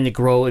kept trying to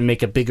grow and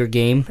make a bigger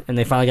game, and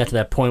they finally got to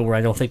that point where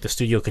I don't think the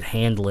studio could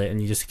handle it,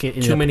 and you just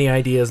get too many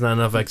ideas, not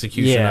enough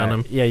execution on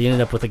them. Yeah, you ended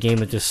up with a game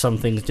that just some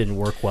things didn't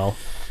work well.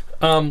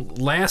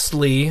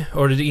 Lastly,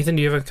 or did Ethan?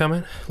 Do you have a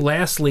comment?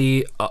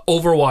 Lastly,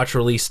 Overwatch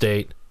release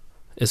date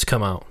has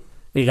come out.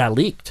 It got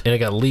leaked.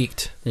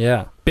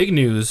 Yeah. Big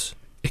news.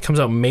 It comes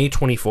out May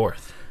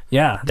 24th.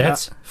 Yeah,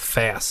 that's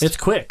fast. It's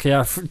quick.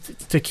 Yeah,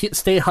 to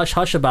stay hush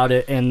hush about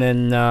it, and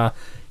then.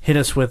 Hit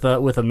us with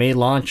a May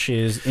launch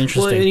is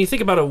interesting. Well, and you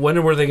think about it,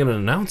 when were they going to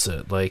announce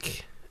it?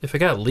 Like, if it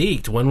got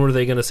leaked, when were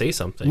they going to say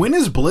something? When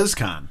is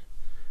BlizzCon?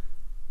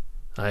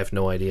 I have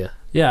no idea.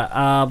 Yeah,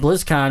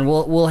 BlizzCon.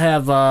 We'll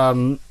have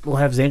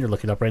Xander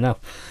look it up right now.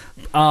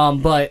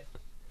 But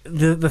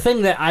the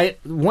thing that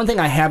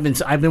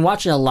I've been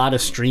watching a lot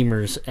of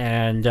streamers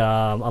and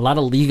a lot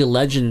of League of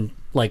Legends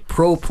like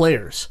pro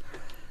players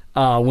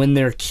when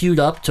they're queued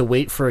up to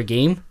wait for a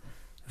game.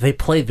 They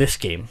play this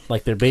game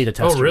like they're beta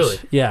testers. Oh, really?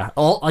 Yeah.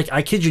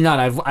 I kid you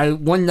not.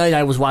 One night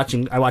I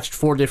watched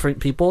 4 different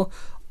people.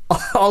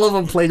 all of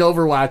them played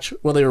Overwatch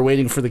while they were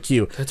waiting for the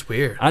queue. That's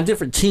weird. On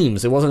different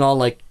teams. It wasn't all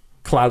like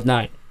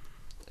Cloud9.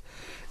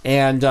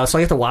 And so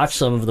I got to watch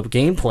some of the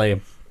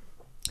gameplay.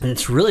 And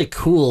it's really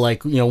cool.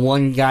 Like,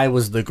 one guy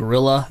was the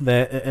gorilla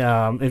that,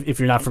 if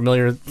you're not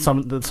familiar, some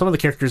of the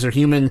characters are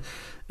human,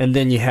 and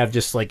then you have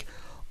just like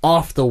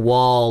off the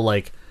wall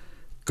like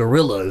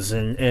gorillas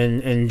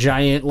and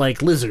giant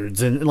like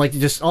lizards and like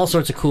just all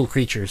sorts of cool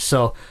creatures.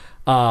 So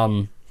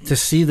to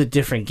see the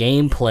different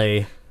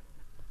gameplay,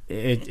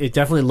 it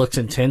definitely looks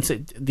intense.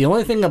 The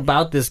only thing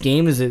about this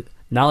game is that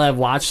now that I've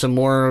watched some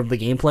more of the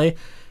gameplay,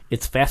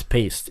 it's fast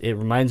paced. It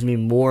reminds me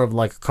more of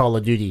like Call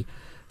of Duty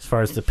as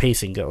far as the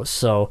pacing goes.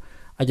 So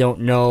I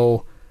don't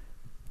know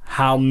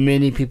how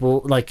many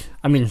people don't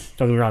get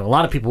me wrong, a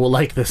lot of people will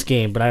like this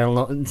game, but I don't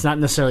know, it's not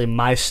necessarily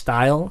my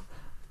style,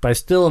 but I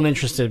still am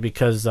interested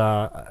because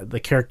the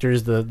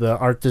characters, the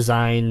art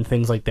design,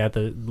 things like that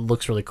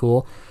looks really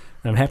cool,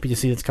 and I'm happy to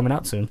see it's coming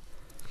out soon.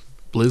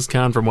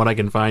 BlizzCon, from what I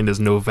can find, is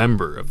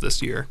November of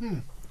this year.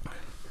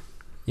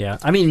 Yeah,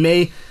 I mean,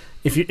 May,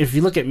 if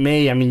you look at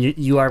May, I mean,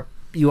 you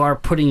are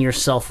putting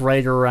yourself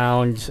right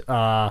around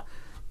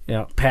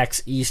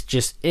PAX East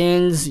just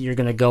ends. You're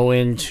going to go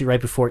into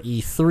right before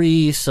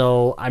E3.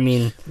 So, I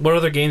mean... What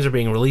other games are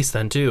being released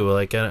then, too?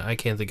 Like, I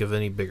can't think of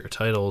any bigger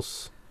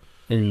titles.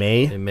 In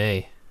May? In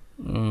May.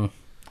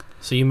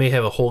 So you may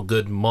have a whole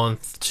good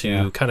month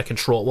to kind of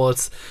control... Well,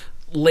 it's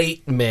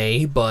late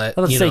May, but,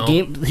 Here's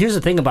the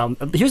thing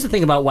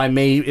about why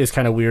May is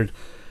kind of weird.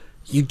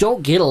 You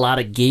don't get a lot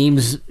of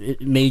games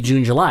May,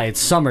 June, July. It's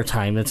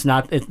summertime. It's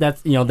not.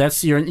 That's you have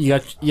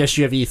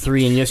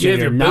E3 and yes, you have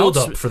your build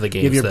up for the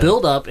games. You have your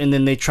build up, and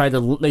then they try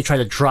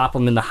to drop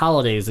them in the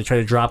holidays. They try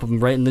to drop them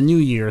right in the New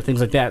Year, things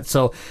like that.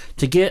 So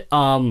to get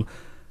a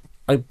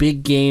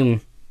big game,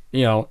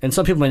 and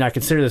some people might not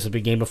consider this a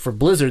big game, but for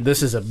Blizzard,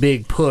 this is a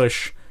big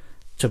push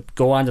to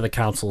go onto the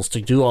consoles to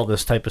do all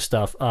this type of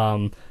stuff.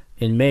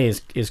 In May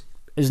is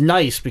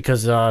nice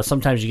because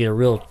sometimes you get a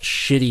real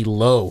shitty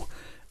low.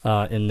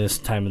 In this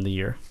time of the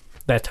year.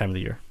 That time of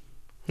the year.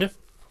 Yeah.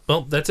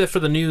 Well, that's it for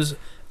the news,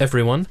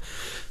 everyone.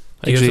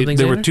 Actually,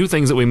 there were two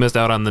things that we missed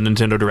out on the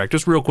Nintendo Direct.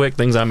 Just real quick,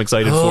 things I'm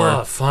excited for.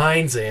 Oh,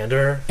 fine,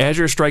 Xander.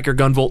 Azure Striker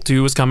Gunvolt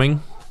 2 is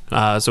coming.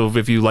 So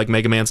if you like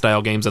Mega Man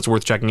style games, that's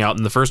worth checking out.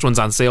 And the first one's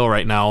on sale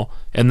right now.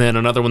 And then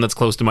another one that's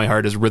close to my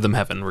heart is Rhythm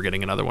Heaven. We're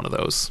getting another one of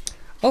those.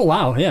 Oh,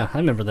 wow. Yeah, I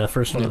remember the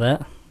first one of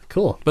that.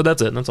 Cool. But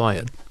that's it. That's all I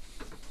had.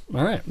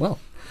 All right. Well,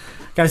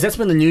 guys, that's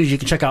been the news. You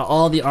can check out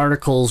all the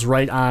articles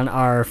right on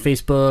our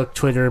Facebook,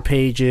 Twitter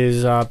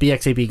pages,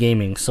 BXAB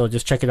Gaming. So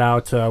just check it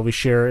out. We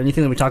share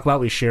anything that we talk about,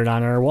 we share it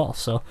on our wall.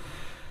 So,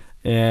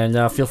 and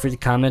feel free to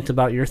comment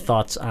about your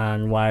thoughts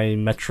on why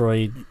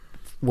Metroid,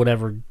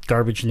 whatever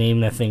garbage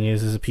name that thing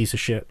is a piece of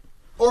shit.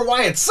 Or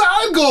why it's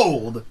solid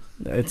gold.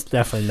 It's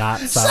definitely not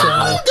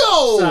solid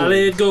gold.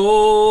 Solid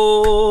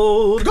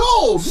gold.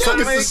 Gold. Look,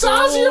 it's the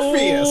size of your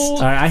fist.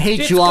 All right, I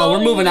hate you all.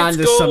 We're moving on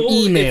to some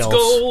emails. It's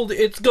gold.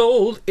 It's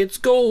gold. It's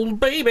gold,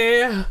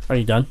 baby. Are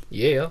you done?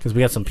 Yeah. Because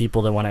we got some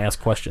people that want to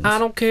ask questions. I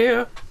don't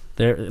care.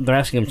 They're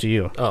asking them to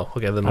you. Oh,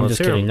 okay. Then I'm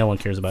just kidding. Them. No one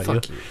cares about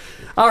Fuck you.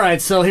 All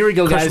right, so here we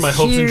go, Crush guys. my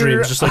hopes and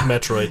dreams, just like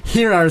Metroid.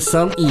 Here are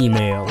some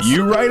emails.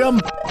 You write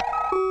them,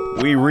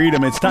 we read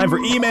them. It's time for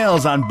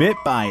emails on Bit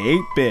by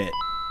 8-Bit.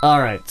 All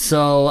right,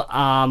 so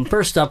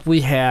first up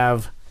we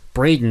have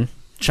Braden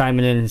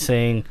chiming in and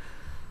saying,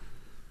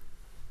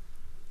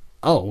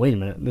 "Oh, wait a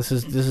minute, this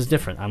is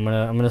different. I'm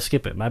gonna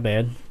skip it. My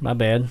bad.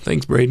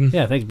 Thanks, Braden.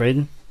 Yeah, thanks,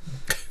 Braden.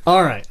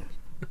 All right,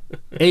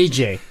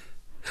 AJ.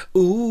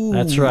 Ooh,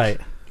 that's right.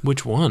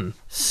 Which one?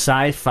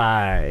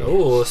 Sci-fi.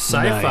 Oh,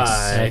 sci-fi.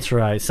 Nice. That's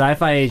right,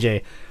 Sci-fi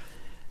AJ.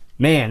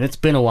 Man, it's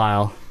been a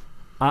while.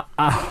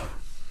 Uh-oh,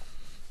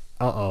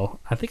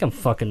 I think I'm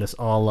fucking this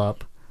all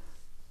up.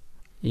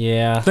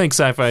 Yeah. Thanks,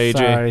 Sci-Fi AJ.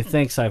 Sorry,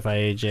 thanks, Sci-Fi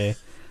AJ.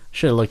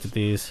 Should have looked at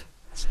these.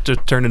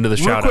 Just turn into the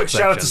shout-out Real quick section.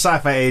 shout out to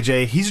Sci-Fi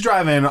AJ. He's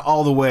driving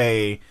all the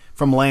way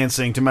from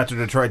Lansing to Metro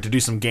Detroit to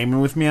do some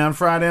gaming with me on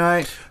Friday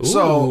night. Ooh.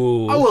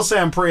 So I will say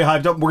I'm pretty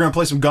hyped up. We're gonna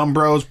play some Gun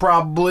Bros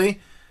probably,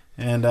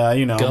 and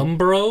Gun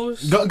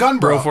Bros. Gun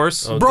Bro.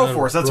 Broforce. Oh,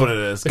 Broforce. That's what it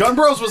is. Gun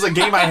Bros was a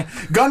game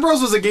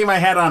I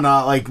had on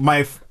like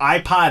my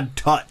iPod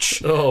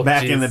Touch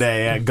back in the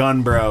day. Yeah,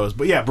 Gun Bros.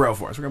 But yeah,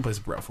 Broforce. We're gonna play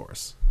some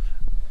Broforce.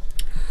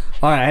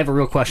 All right, I have a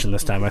real question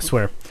this time, I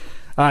swear.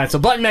 All right, so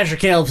Button Masher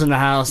Caleb's in the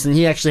house, and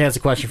he actually has a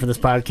question for this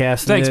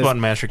podcast. Thanks,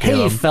 Button Masher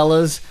Caleb. Hey,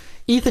 fellas.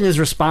 Ethan is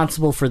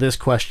responsible for this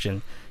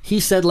question. He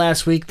said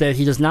last week that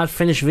he does not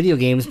finish video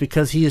games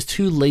because he is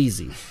too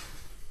lazy.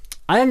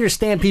 I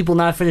understand people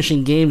not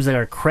finishing games that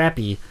are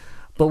crappy,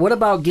 but what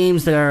about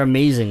games that are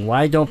amazing?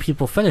 Why don't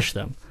people finish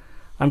them?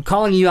 I'm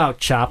calling you out,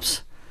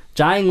 Chops.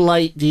 Dying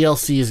Light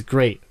DLC is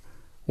great.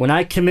 When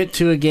I commit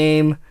to a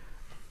game,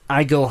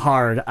 I go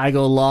hard, I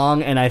go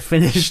long, and I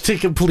finish to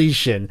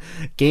completion.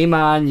 Game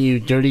on, you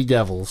dirty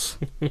devils.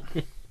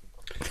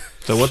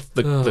 So what's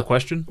the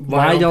question?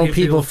 Why don't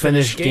people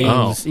finish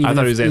games? Oh, I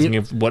thought he was asking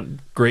if what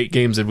great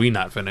games did we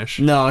not finish?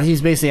 No,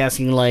 he's basically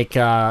asking like,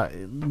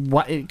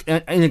 why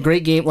in a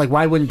great game, like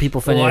why wouldn't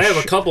people finish? Well, I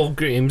have a couple of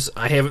games.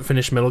 I haven't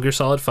finished Metal Gear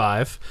Solid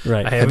 5.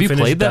 Right. I Have haven't you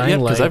finished played that yet?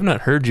 Dying Because Light. I've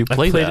not heard you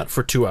play I played that. it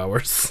for 2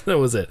 hours. That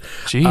was it.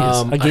 Jeez.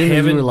 A game that you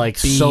haven't were like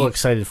so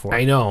excited for.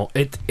 I know.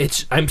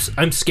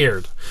 I'm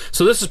scared.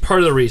 So this is part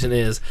of the reason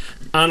is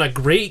on a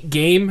great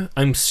game,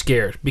 I'm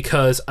scared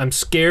because I'm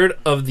scared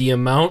of the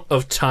amount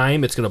of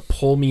time it's going to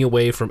pull me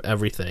away from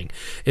everything.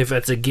 If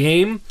it's a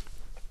game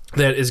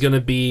that is going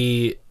to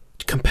be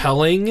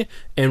compelling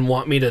and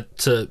want me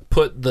to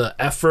put the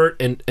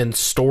effort and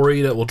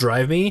story that will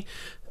drive me,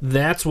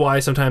 that's why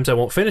sometimes I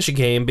won't finish a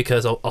game,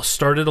 because I'll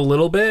start it a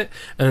little bit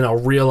and then I'll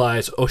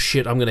realize, oh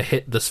shit, I'm gonna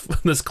hit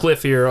this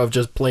cliff here of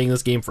just playing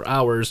this game for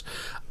hours.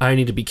 I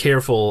need to be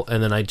careful,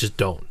 and then I just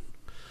don't.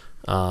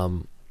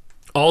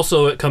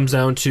 Also, it comes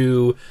down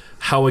to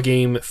how a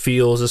game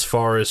feels as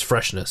far as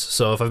freshness.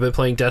 So if I've been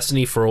playing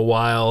Destiny for a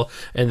while,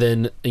 and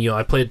then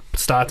I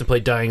stopped and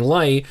played Dying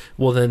Light,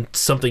 well then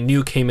something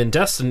new came in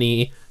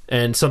Destiny,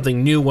 and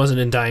something new wasn't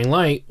in Dying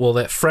Light. Well,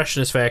 that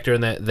freshness factor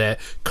and that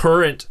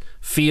current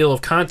feel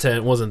of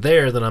content wasn't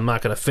there, then I'm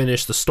not going to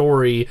finish the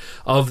story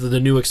of the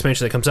new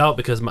expansion that comes out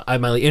because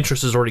my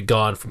interest is already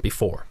gone from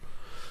before.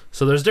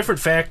 So there's different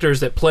factors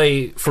that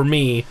play for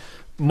me,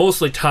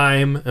 mostly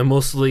time and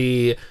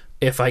mostly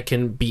if I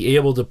can be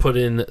able to put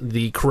in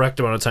the correct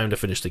amount of time to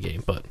finish the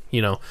game. But,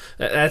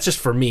 that's just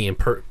for me and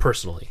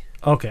personally.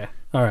 Okay.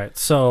 All right.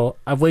 So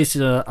I've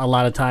wasted a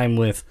lot of time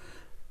with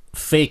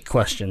fake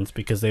questions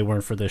because they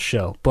weren't for this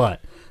show,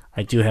 but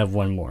I do have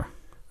one more.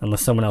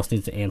 Unless someone else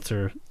needs to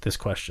answer this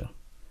question.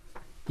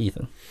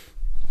 Ethan.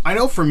 I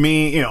know for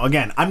me,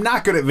 again, I'm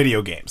not good at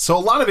video games. So a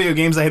lot of video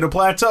games I hit a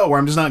plateau where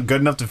I'm just not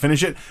good enough to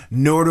finish it,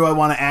 nor do I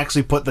want to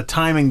actually put the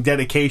time and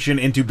dedication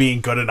into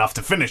being good enough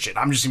to finish it.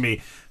 I'm just going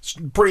to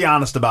be pretty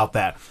honest about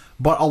that.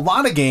 But a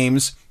lot of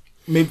games,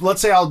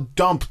 let's say I'll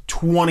dump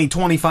 20,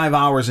 25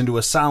 hours into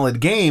a solid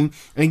game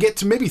and get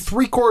to maybe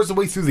 3/4 of the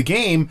way through the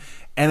game,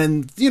 and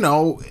then,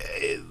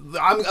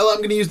 I'm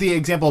going to use the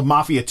example of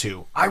Mafia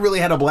 2. I really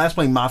had a blast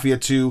playing Mafia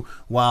 2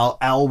 while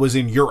Elle was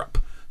in Europe.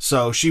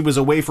 So she was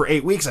away for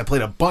 8 weeks. I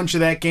played a bunch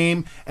of that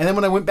game. And then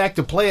when I went back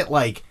to play it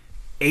like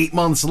 8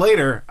 months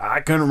later,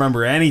 I couldn't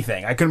remember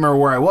anything. I couldn't remember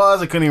where I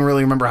was. I couldn't even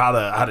really remember how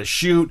to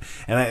shoot.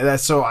 And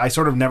so I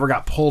sort of never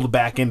got pulled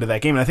back into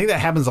that game. And I think that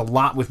happens a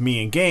lot with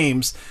me in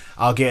games.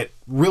 I'll get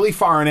really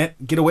far in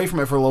it, get away from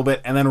it for a little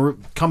bit, and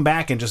then come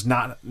back and just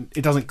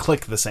it doesn't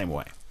click the same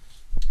way.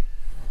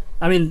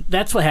 I mean,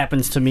 that's what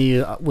happens to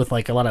me with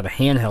like a lot of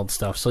handheld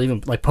stuff. So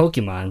even like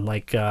Pokemon,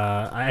 like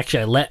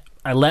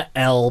I let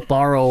Elle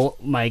borrow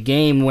my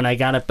game. When I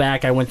got it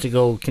back, I went to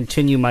go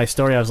continue my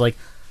story. I was like,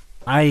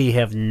 I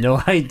have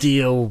no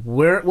idea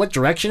what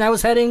direction I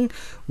was heading,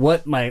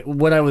 what I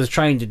was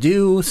trying to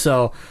do.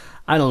 So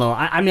I don't know.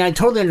 I mean, I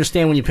totally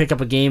understand when you pick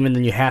up a game and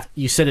then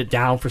you set it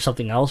down for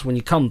something else. When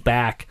you come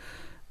back,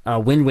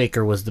 Wind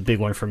Waker was the big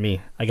one for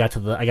me. I got to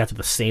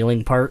the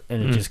sailing part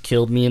and it just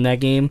killed me in that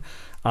game.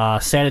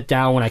 Sat it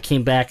down. When I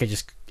came back,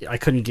 I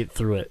couldn't get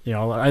through it.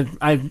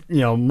 I've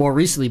more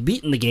recently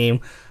beaten the game,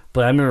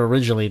 but I remember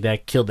originally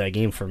that killed that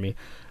game for me.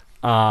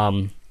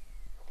 But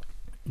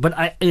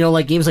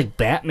like games like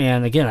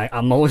Batman, again,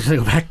 I'm always gonna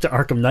go back to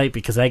Arkham Knight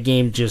because that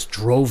game just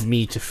drove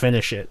me to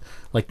finish it.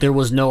 Like there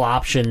was no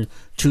option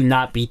to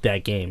not beat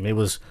that game. It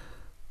was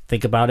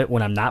think about it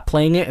when I'm not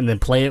playing it, and then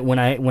play it when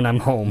I'm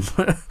home.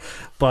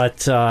 But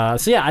so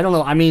yeah, I don't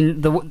know. I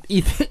mean,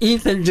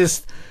 Ethan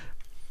just.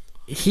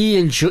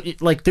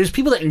 There's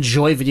people that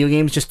enjoy video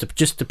games just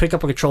to pick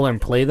up a controller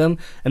and play them,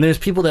 and there's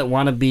people that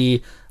want to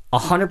be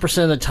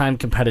 100% of the time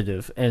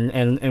competitive,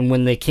 and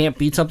when they can't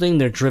beat something,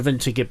 they're driven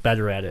to get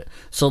better at it.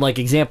 So like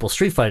example,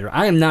 Street Fighter.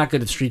 I am not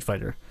good at Street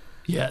Fighter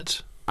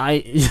Yet.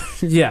 I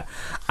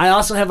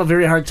also have a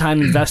very hard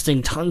time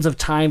investing tons of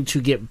time to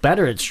get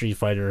better at Street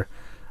Fighter.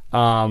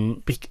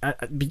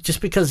 Just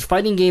because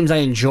fighting games I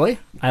enjoy.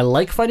 I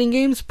like fighting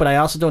games, but I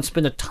also don't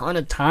spend a ton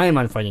of time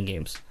on fighting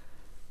games.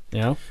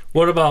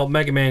 What about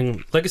Mega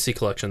Man Legacy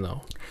Collection,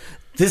 though?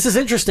 This is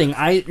interesting.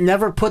 I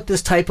never put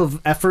this type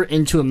of effort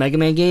into a Mega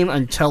Man game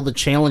until the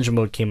challenge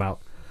mode came out.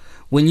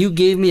 When you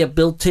gave me a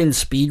built-in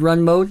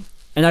speedrun mode,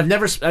 and I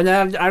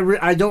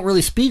don't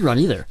really speedrun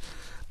either,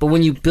 but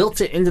when you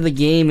built it into the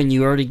game and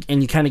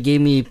you kind of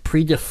gave me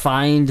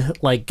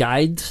predefined like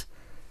guides,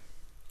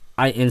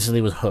 I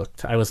instantly was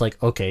hooked. I was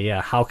like, okay,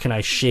 yeah, how can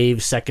I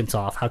shave seconds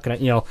off? How can I,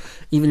 not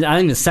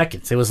even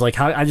seconds. It was like,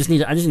 I just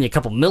need a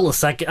couple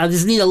milliseconds. I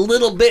just need a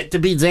little bit to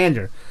beat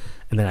Xander.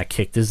 And then I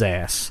kicked his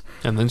ass.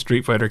 And then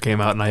Street Fighter came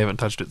out, and I haven't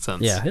touched it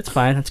since. Yeah, it's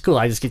fine. It's cool.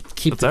 I just get to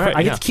keep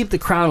to keep the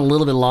crown a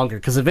little bit longer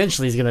because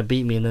eventually he's gonna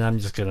beat me, and then I'm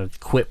just gonna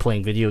quit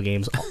playing video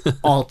games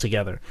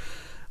altogether.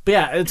 But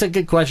yeah, it's a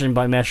good question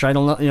by Master. I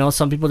don't know.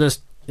 Some people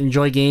just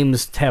enjoy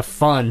games to have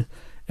fun,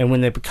 and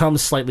when they become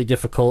slightly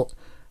difficult,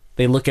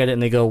 they look at it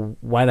and they go,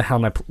 why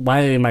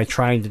am I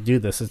trying to do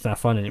this? It's not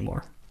fun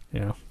anymore.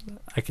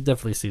 I could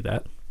definitely see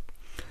that.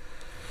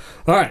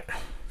 All right.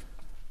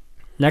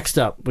 Next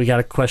up, we got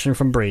a question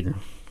from Braden.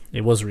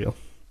 It was real.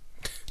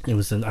 I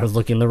was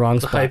looking in the wrong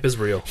The spot. hype is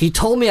real. He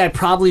told me I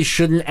probably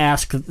shouldn't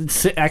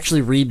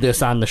actually read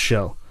this on the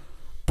show,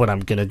 but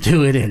I'm gonna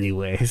do it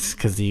anyways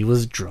because he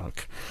was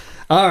drunk.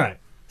 All right,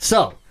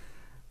 so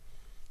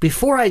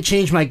before I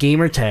change my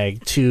gamer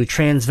tag to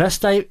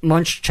transvestite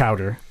munch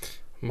chowder,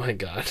 My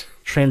God.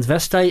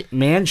 transvestite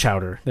man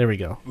chowder. There we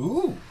go.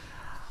 Ooh.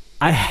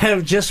 I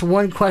have just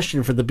one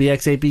question for the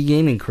BX8B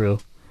gaming crew.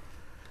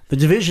 The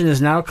Division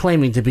is now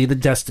claiming to be the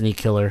Destiny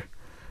killer.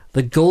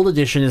 The Gold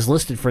Edition is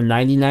listed for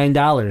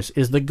 $99.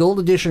 Is the Gold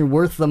Edition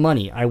worth the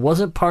money? I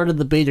wasn't part of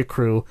the beta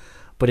crew,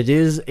 but it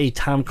is a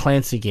Tom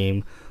Clancy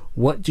game.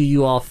 What do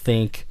you all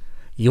think?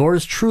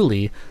 Yours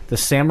truly, the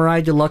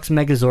Samurai Deluxe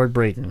Megazord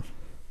Braden.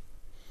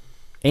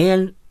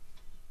 And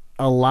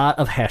a lot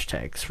of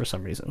hashtags for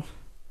some reason.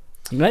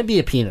 It might be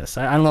a penis.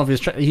 I don't know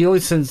if he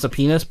always sends a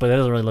penis, but that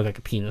doesn't really look like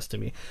a penis to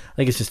me. I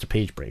think it's just a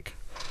page break.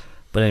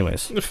 But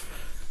anyways.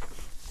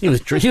 He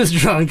was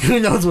drunk. Who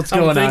knows what's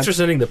going on? Thanks for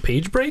sending the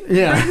page break.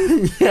 Yeah,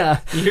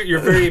 yeah.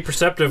 You're very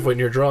perceptive when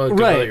you're drunk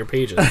about your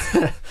pages.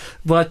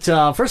 But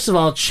first of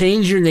all,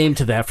 change your name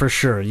to that for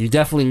sure. You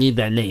definitely need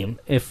that name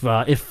if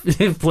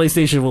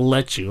PlayStation will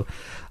let you.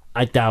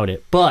 I doubt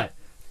it. But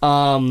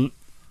I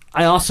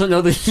also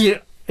know that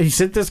he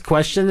sent this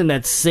question, and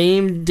that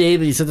same day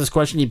that he sent this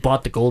question, he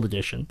bought the Gold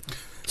Edition.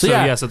 So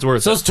yeah, yes, it's worth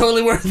it. So it's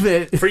totally worth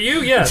it. For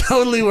you, yes.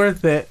 Totally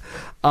worth it.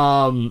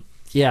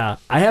 Yeah,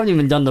 I haven't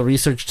even done the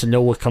research to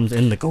know what comes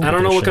in the Gold I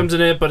don't know what Edition. comes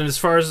in it, but as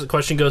far as the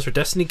question goes for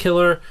Destiny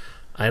Killer,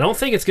 I don't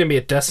think it's going to be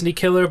a Destiny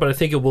Killer, but I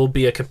think it will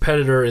be a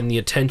competitor in the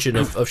attention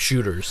of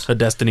shooters. A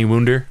Destiny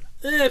Wounder.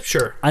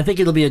 Sure. I think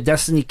it'll be a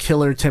Destiny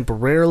killer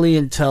temporarily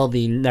until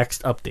the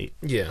next update.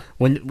 Yeah.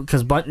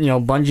 Because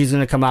Bungie's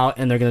going to come out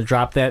and they're going to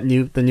drop the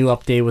new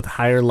update with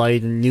higher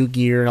light and new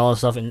gear and all that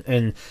stuff,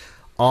 and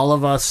all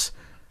of us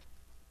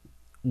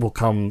will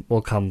come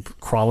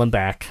crawling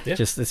back. Yeah.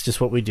 It's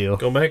just what we do.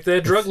 Go back to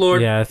that drug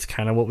lord. Yeah, it's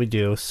kind of what we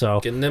do. So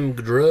Getting them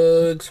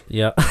drugs.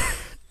 yeah.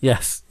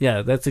 Yes,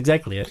 yeah, that's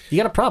exactly it. You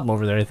got a problem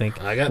over there, I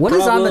think. I got What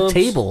is on the problems.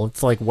 table?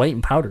 It's like white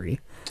and powdery.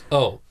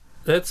 Oh,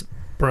 that's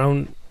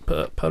brown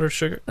powdered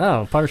sugar.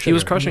 Oh, powder sugar. He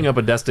was crushing up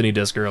a Destiny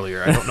disc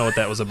earlier. I don't know what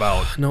that was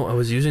about. No, I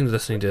was using the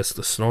Destiny disc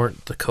to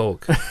snort the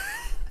Coke.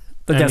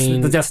 the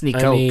Destiny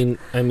Coke.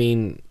 I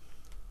mean,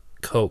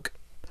 Coke.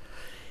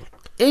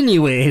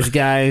 Anyways,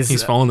 guys,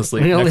 He's falling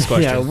asleep. we only, Next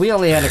question. Yeah, we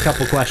only had a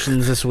couple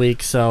questions this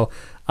week, so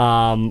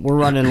we're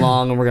running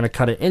long and we're going to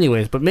cut it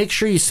anyways. But make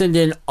sure you send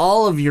in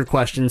all of your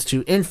questions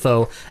to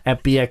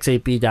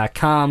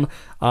info@bx8b.com.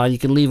 You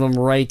can leave them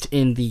right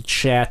in the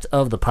chat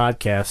of the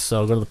podcast.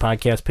 So go to the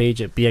podcast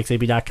page at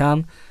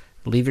bx8b.com.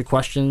 Leave your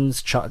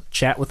questions,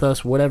 chat with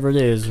us, whatever it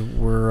is.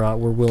 We're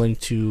willing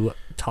to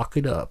talk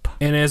it up.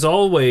 And as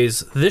always,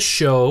 this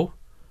show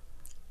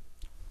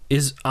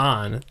is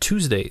on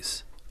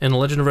Tuesdays. And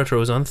Legend of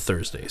Retro is on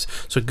Thursdays.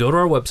 So go to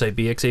our website,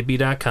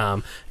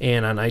 bx8b.com,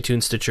 and on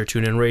iTunes, Stitcher,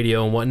 TuneIn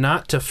Radio, and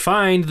whatnot to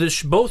find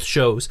both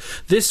shows.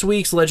 This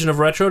week's Legend of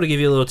Retro, to give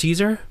you a little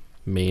teaser,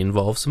 may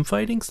involve some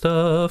fighting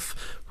stuff.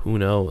 Who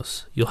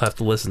knows? You'll have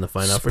to listen to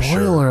find out for sure.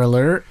 Spoiler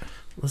alert.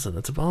 Listen,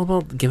 it's all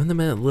about giving them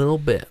a little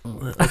bit.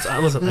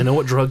 Listen, I know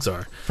what drugs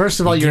are. First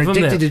of all, You you're give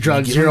 'em addicted that. to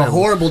drugs. You give You're a 'em that.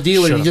 horrible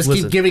dealer. Shut You up. just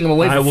Listen, keep giving them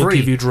away for I will free.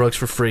 give you drugs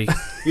for free.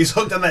 He's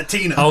hooked on that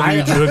Tina. I'll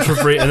give you drugs for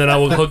free, and then I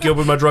will hook you up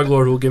with my drug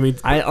lord who will give me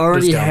I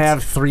already discounts.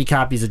 have 3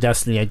 copies of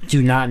Destiny. I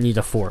do not need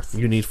a 4th.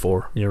 You need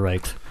 4. You're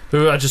right.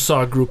 I just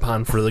saw a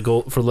Groupon for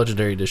the for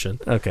Legendary Edition.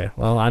 Okay,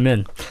 well, I'm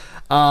in.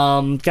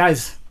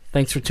 Guys,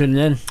 thanks for tuning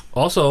in.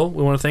 Also,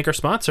 we want to thank our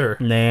sponsor.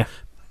 Nah.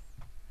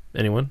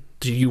 Anyone?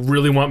 Do you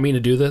really want me to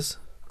do this?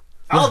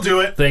 I'll do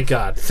it. Thank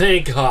God.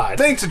 Thank God.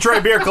 Thanks to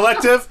Detroit Beer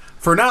Collective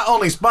for not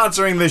only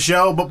sponsoring the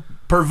show, but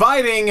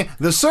providing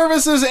the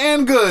services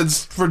and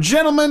goods for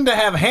gentlemen to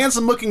have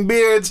handsome-looking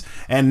beards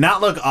and not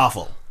look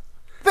awful.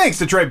 Thanks,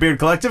 Detroit Beard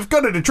Collective.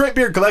 Go to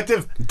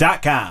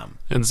DetroitBeardCollective.com.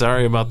 And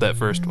sorry about that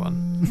first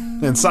one.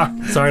 And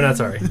Sorry, not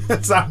sorry.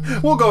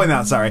 we'll go with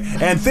that. Sorry.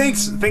 And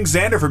thanks,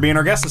 Xander, for being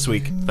our guest this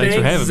week. Thanks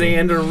for having me.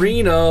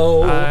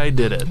 Xanderino. I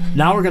did it.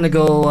 Now we're gonna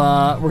go.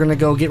 We're gonna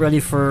go get ready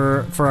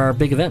for our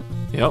big event,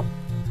 Yep.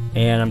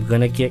 and I'm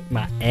gonna get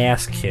my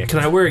ass kicked. Can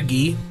I wear a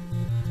gi?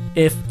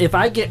 If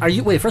I get,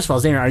 first of all,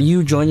 Xander, are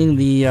you joining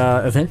the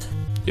event?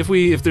 If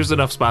there's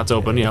enough spots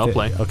open, yeah, I'll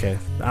play. Okay.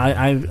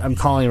 I'm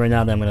calling right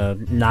now that I'm gonna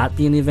not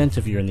be in the event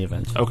if you're in the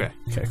event. Okay.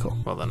 Okay, cool.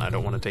 Well, then I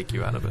don't want to take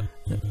you out of it.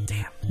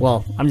 Damn.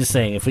 Well, I'm just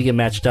saying, if we get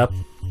matched up,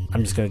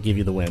 I'm just gonna give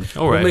you the win.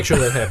 All right. We'll make sure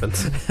that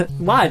happens.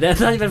 Why?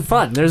 That's not even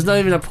fun. There's not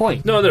even a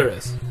point. No, there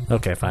is.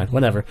 Okay, fine,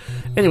 whatever.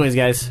 Anyways,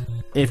 guys,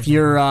 if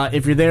you're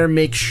there,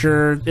 make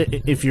sure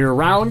if you're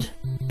around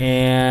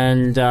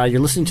and you're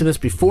listening to this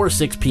before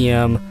 6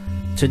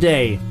 p.m.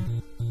 today,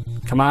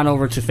 come on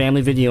over to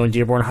Family Video in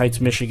Dearborn Heights,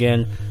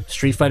 Michigan.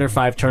 Street Fighter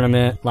V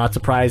tournament, lots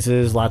of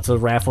prizes, lots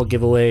of raffle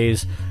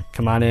giveaways.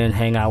 Come on in,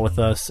 hang out with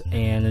us,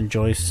 and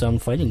enjoy some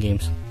fighting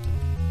games.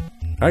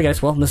 All right,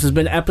 guys. Well, this has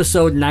been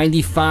episode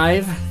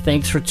 95.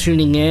 Thanks for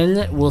tuning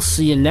in. We'll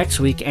see you next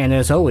week, and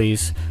as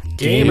always,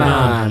 game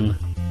on.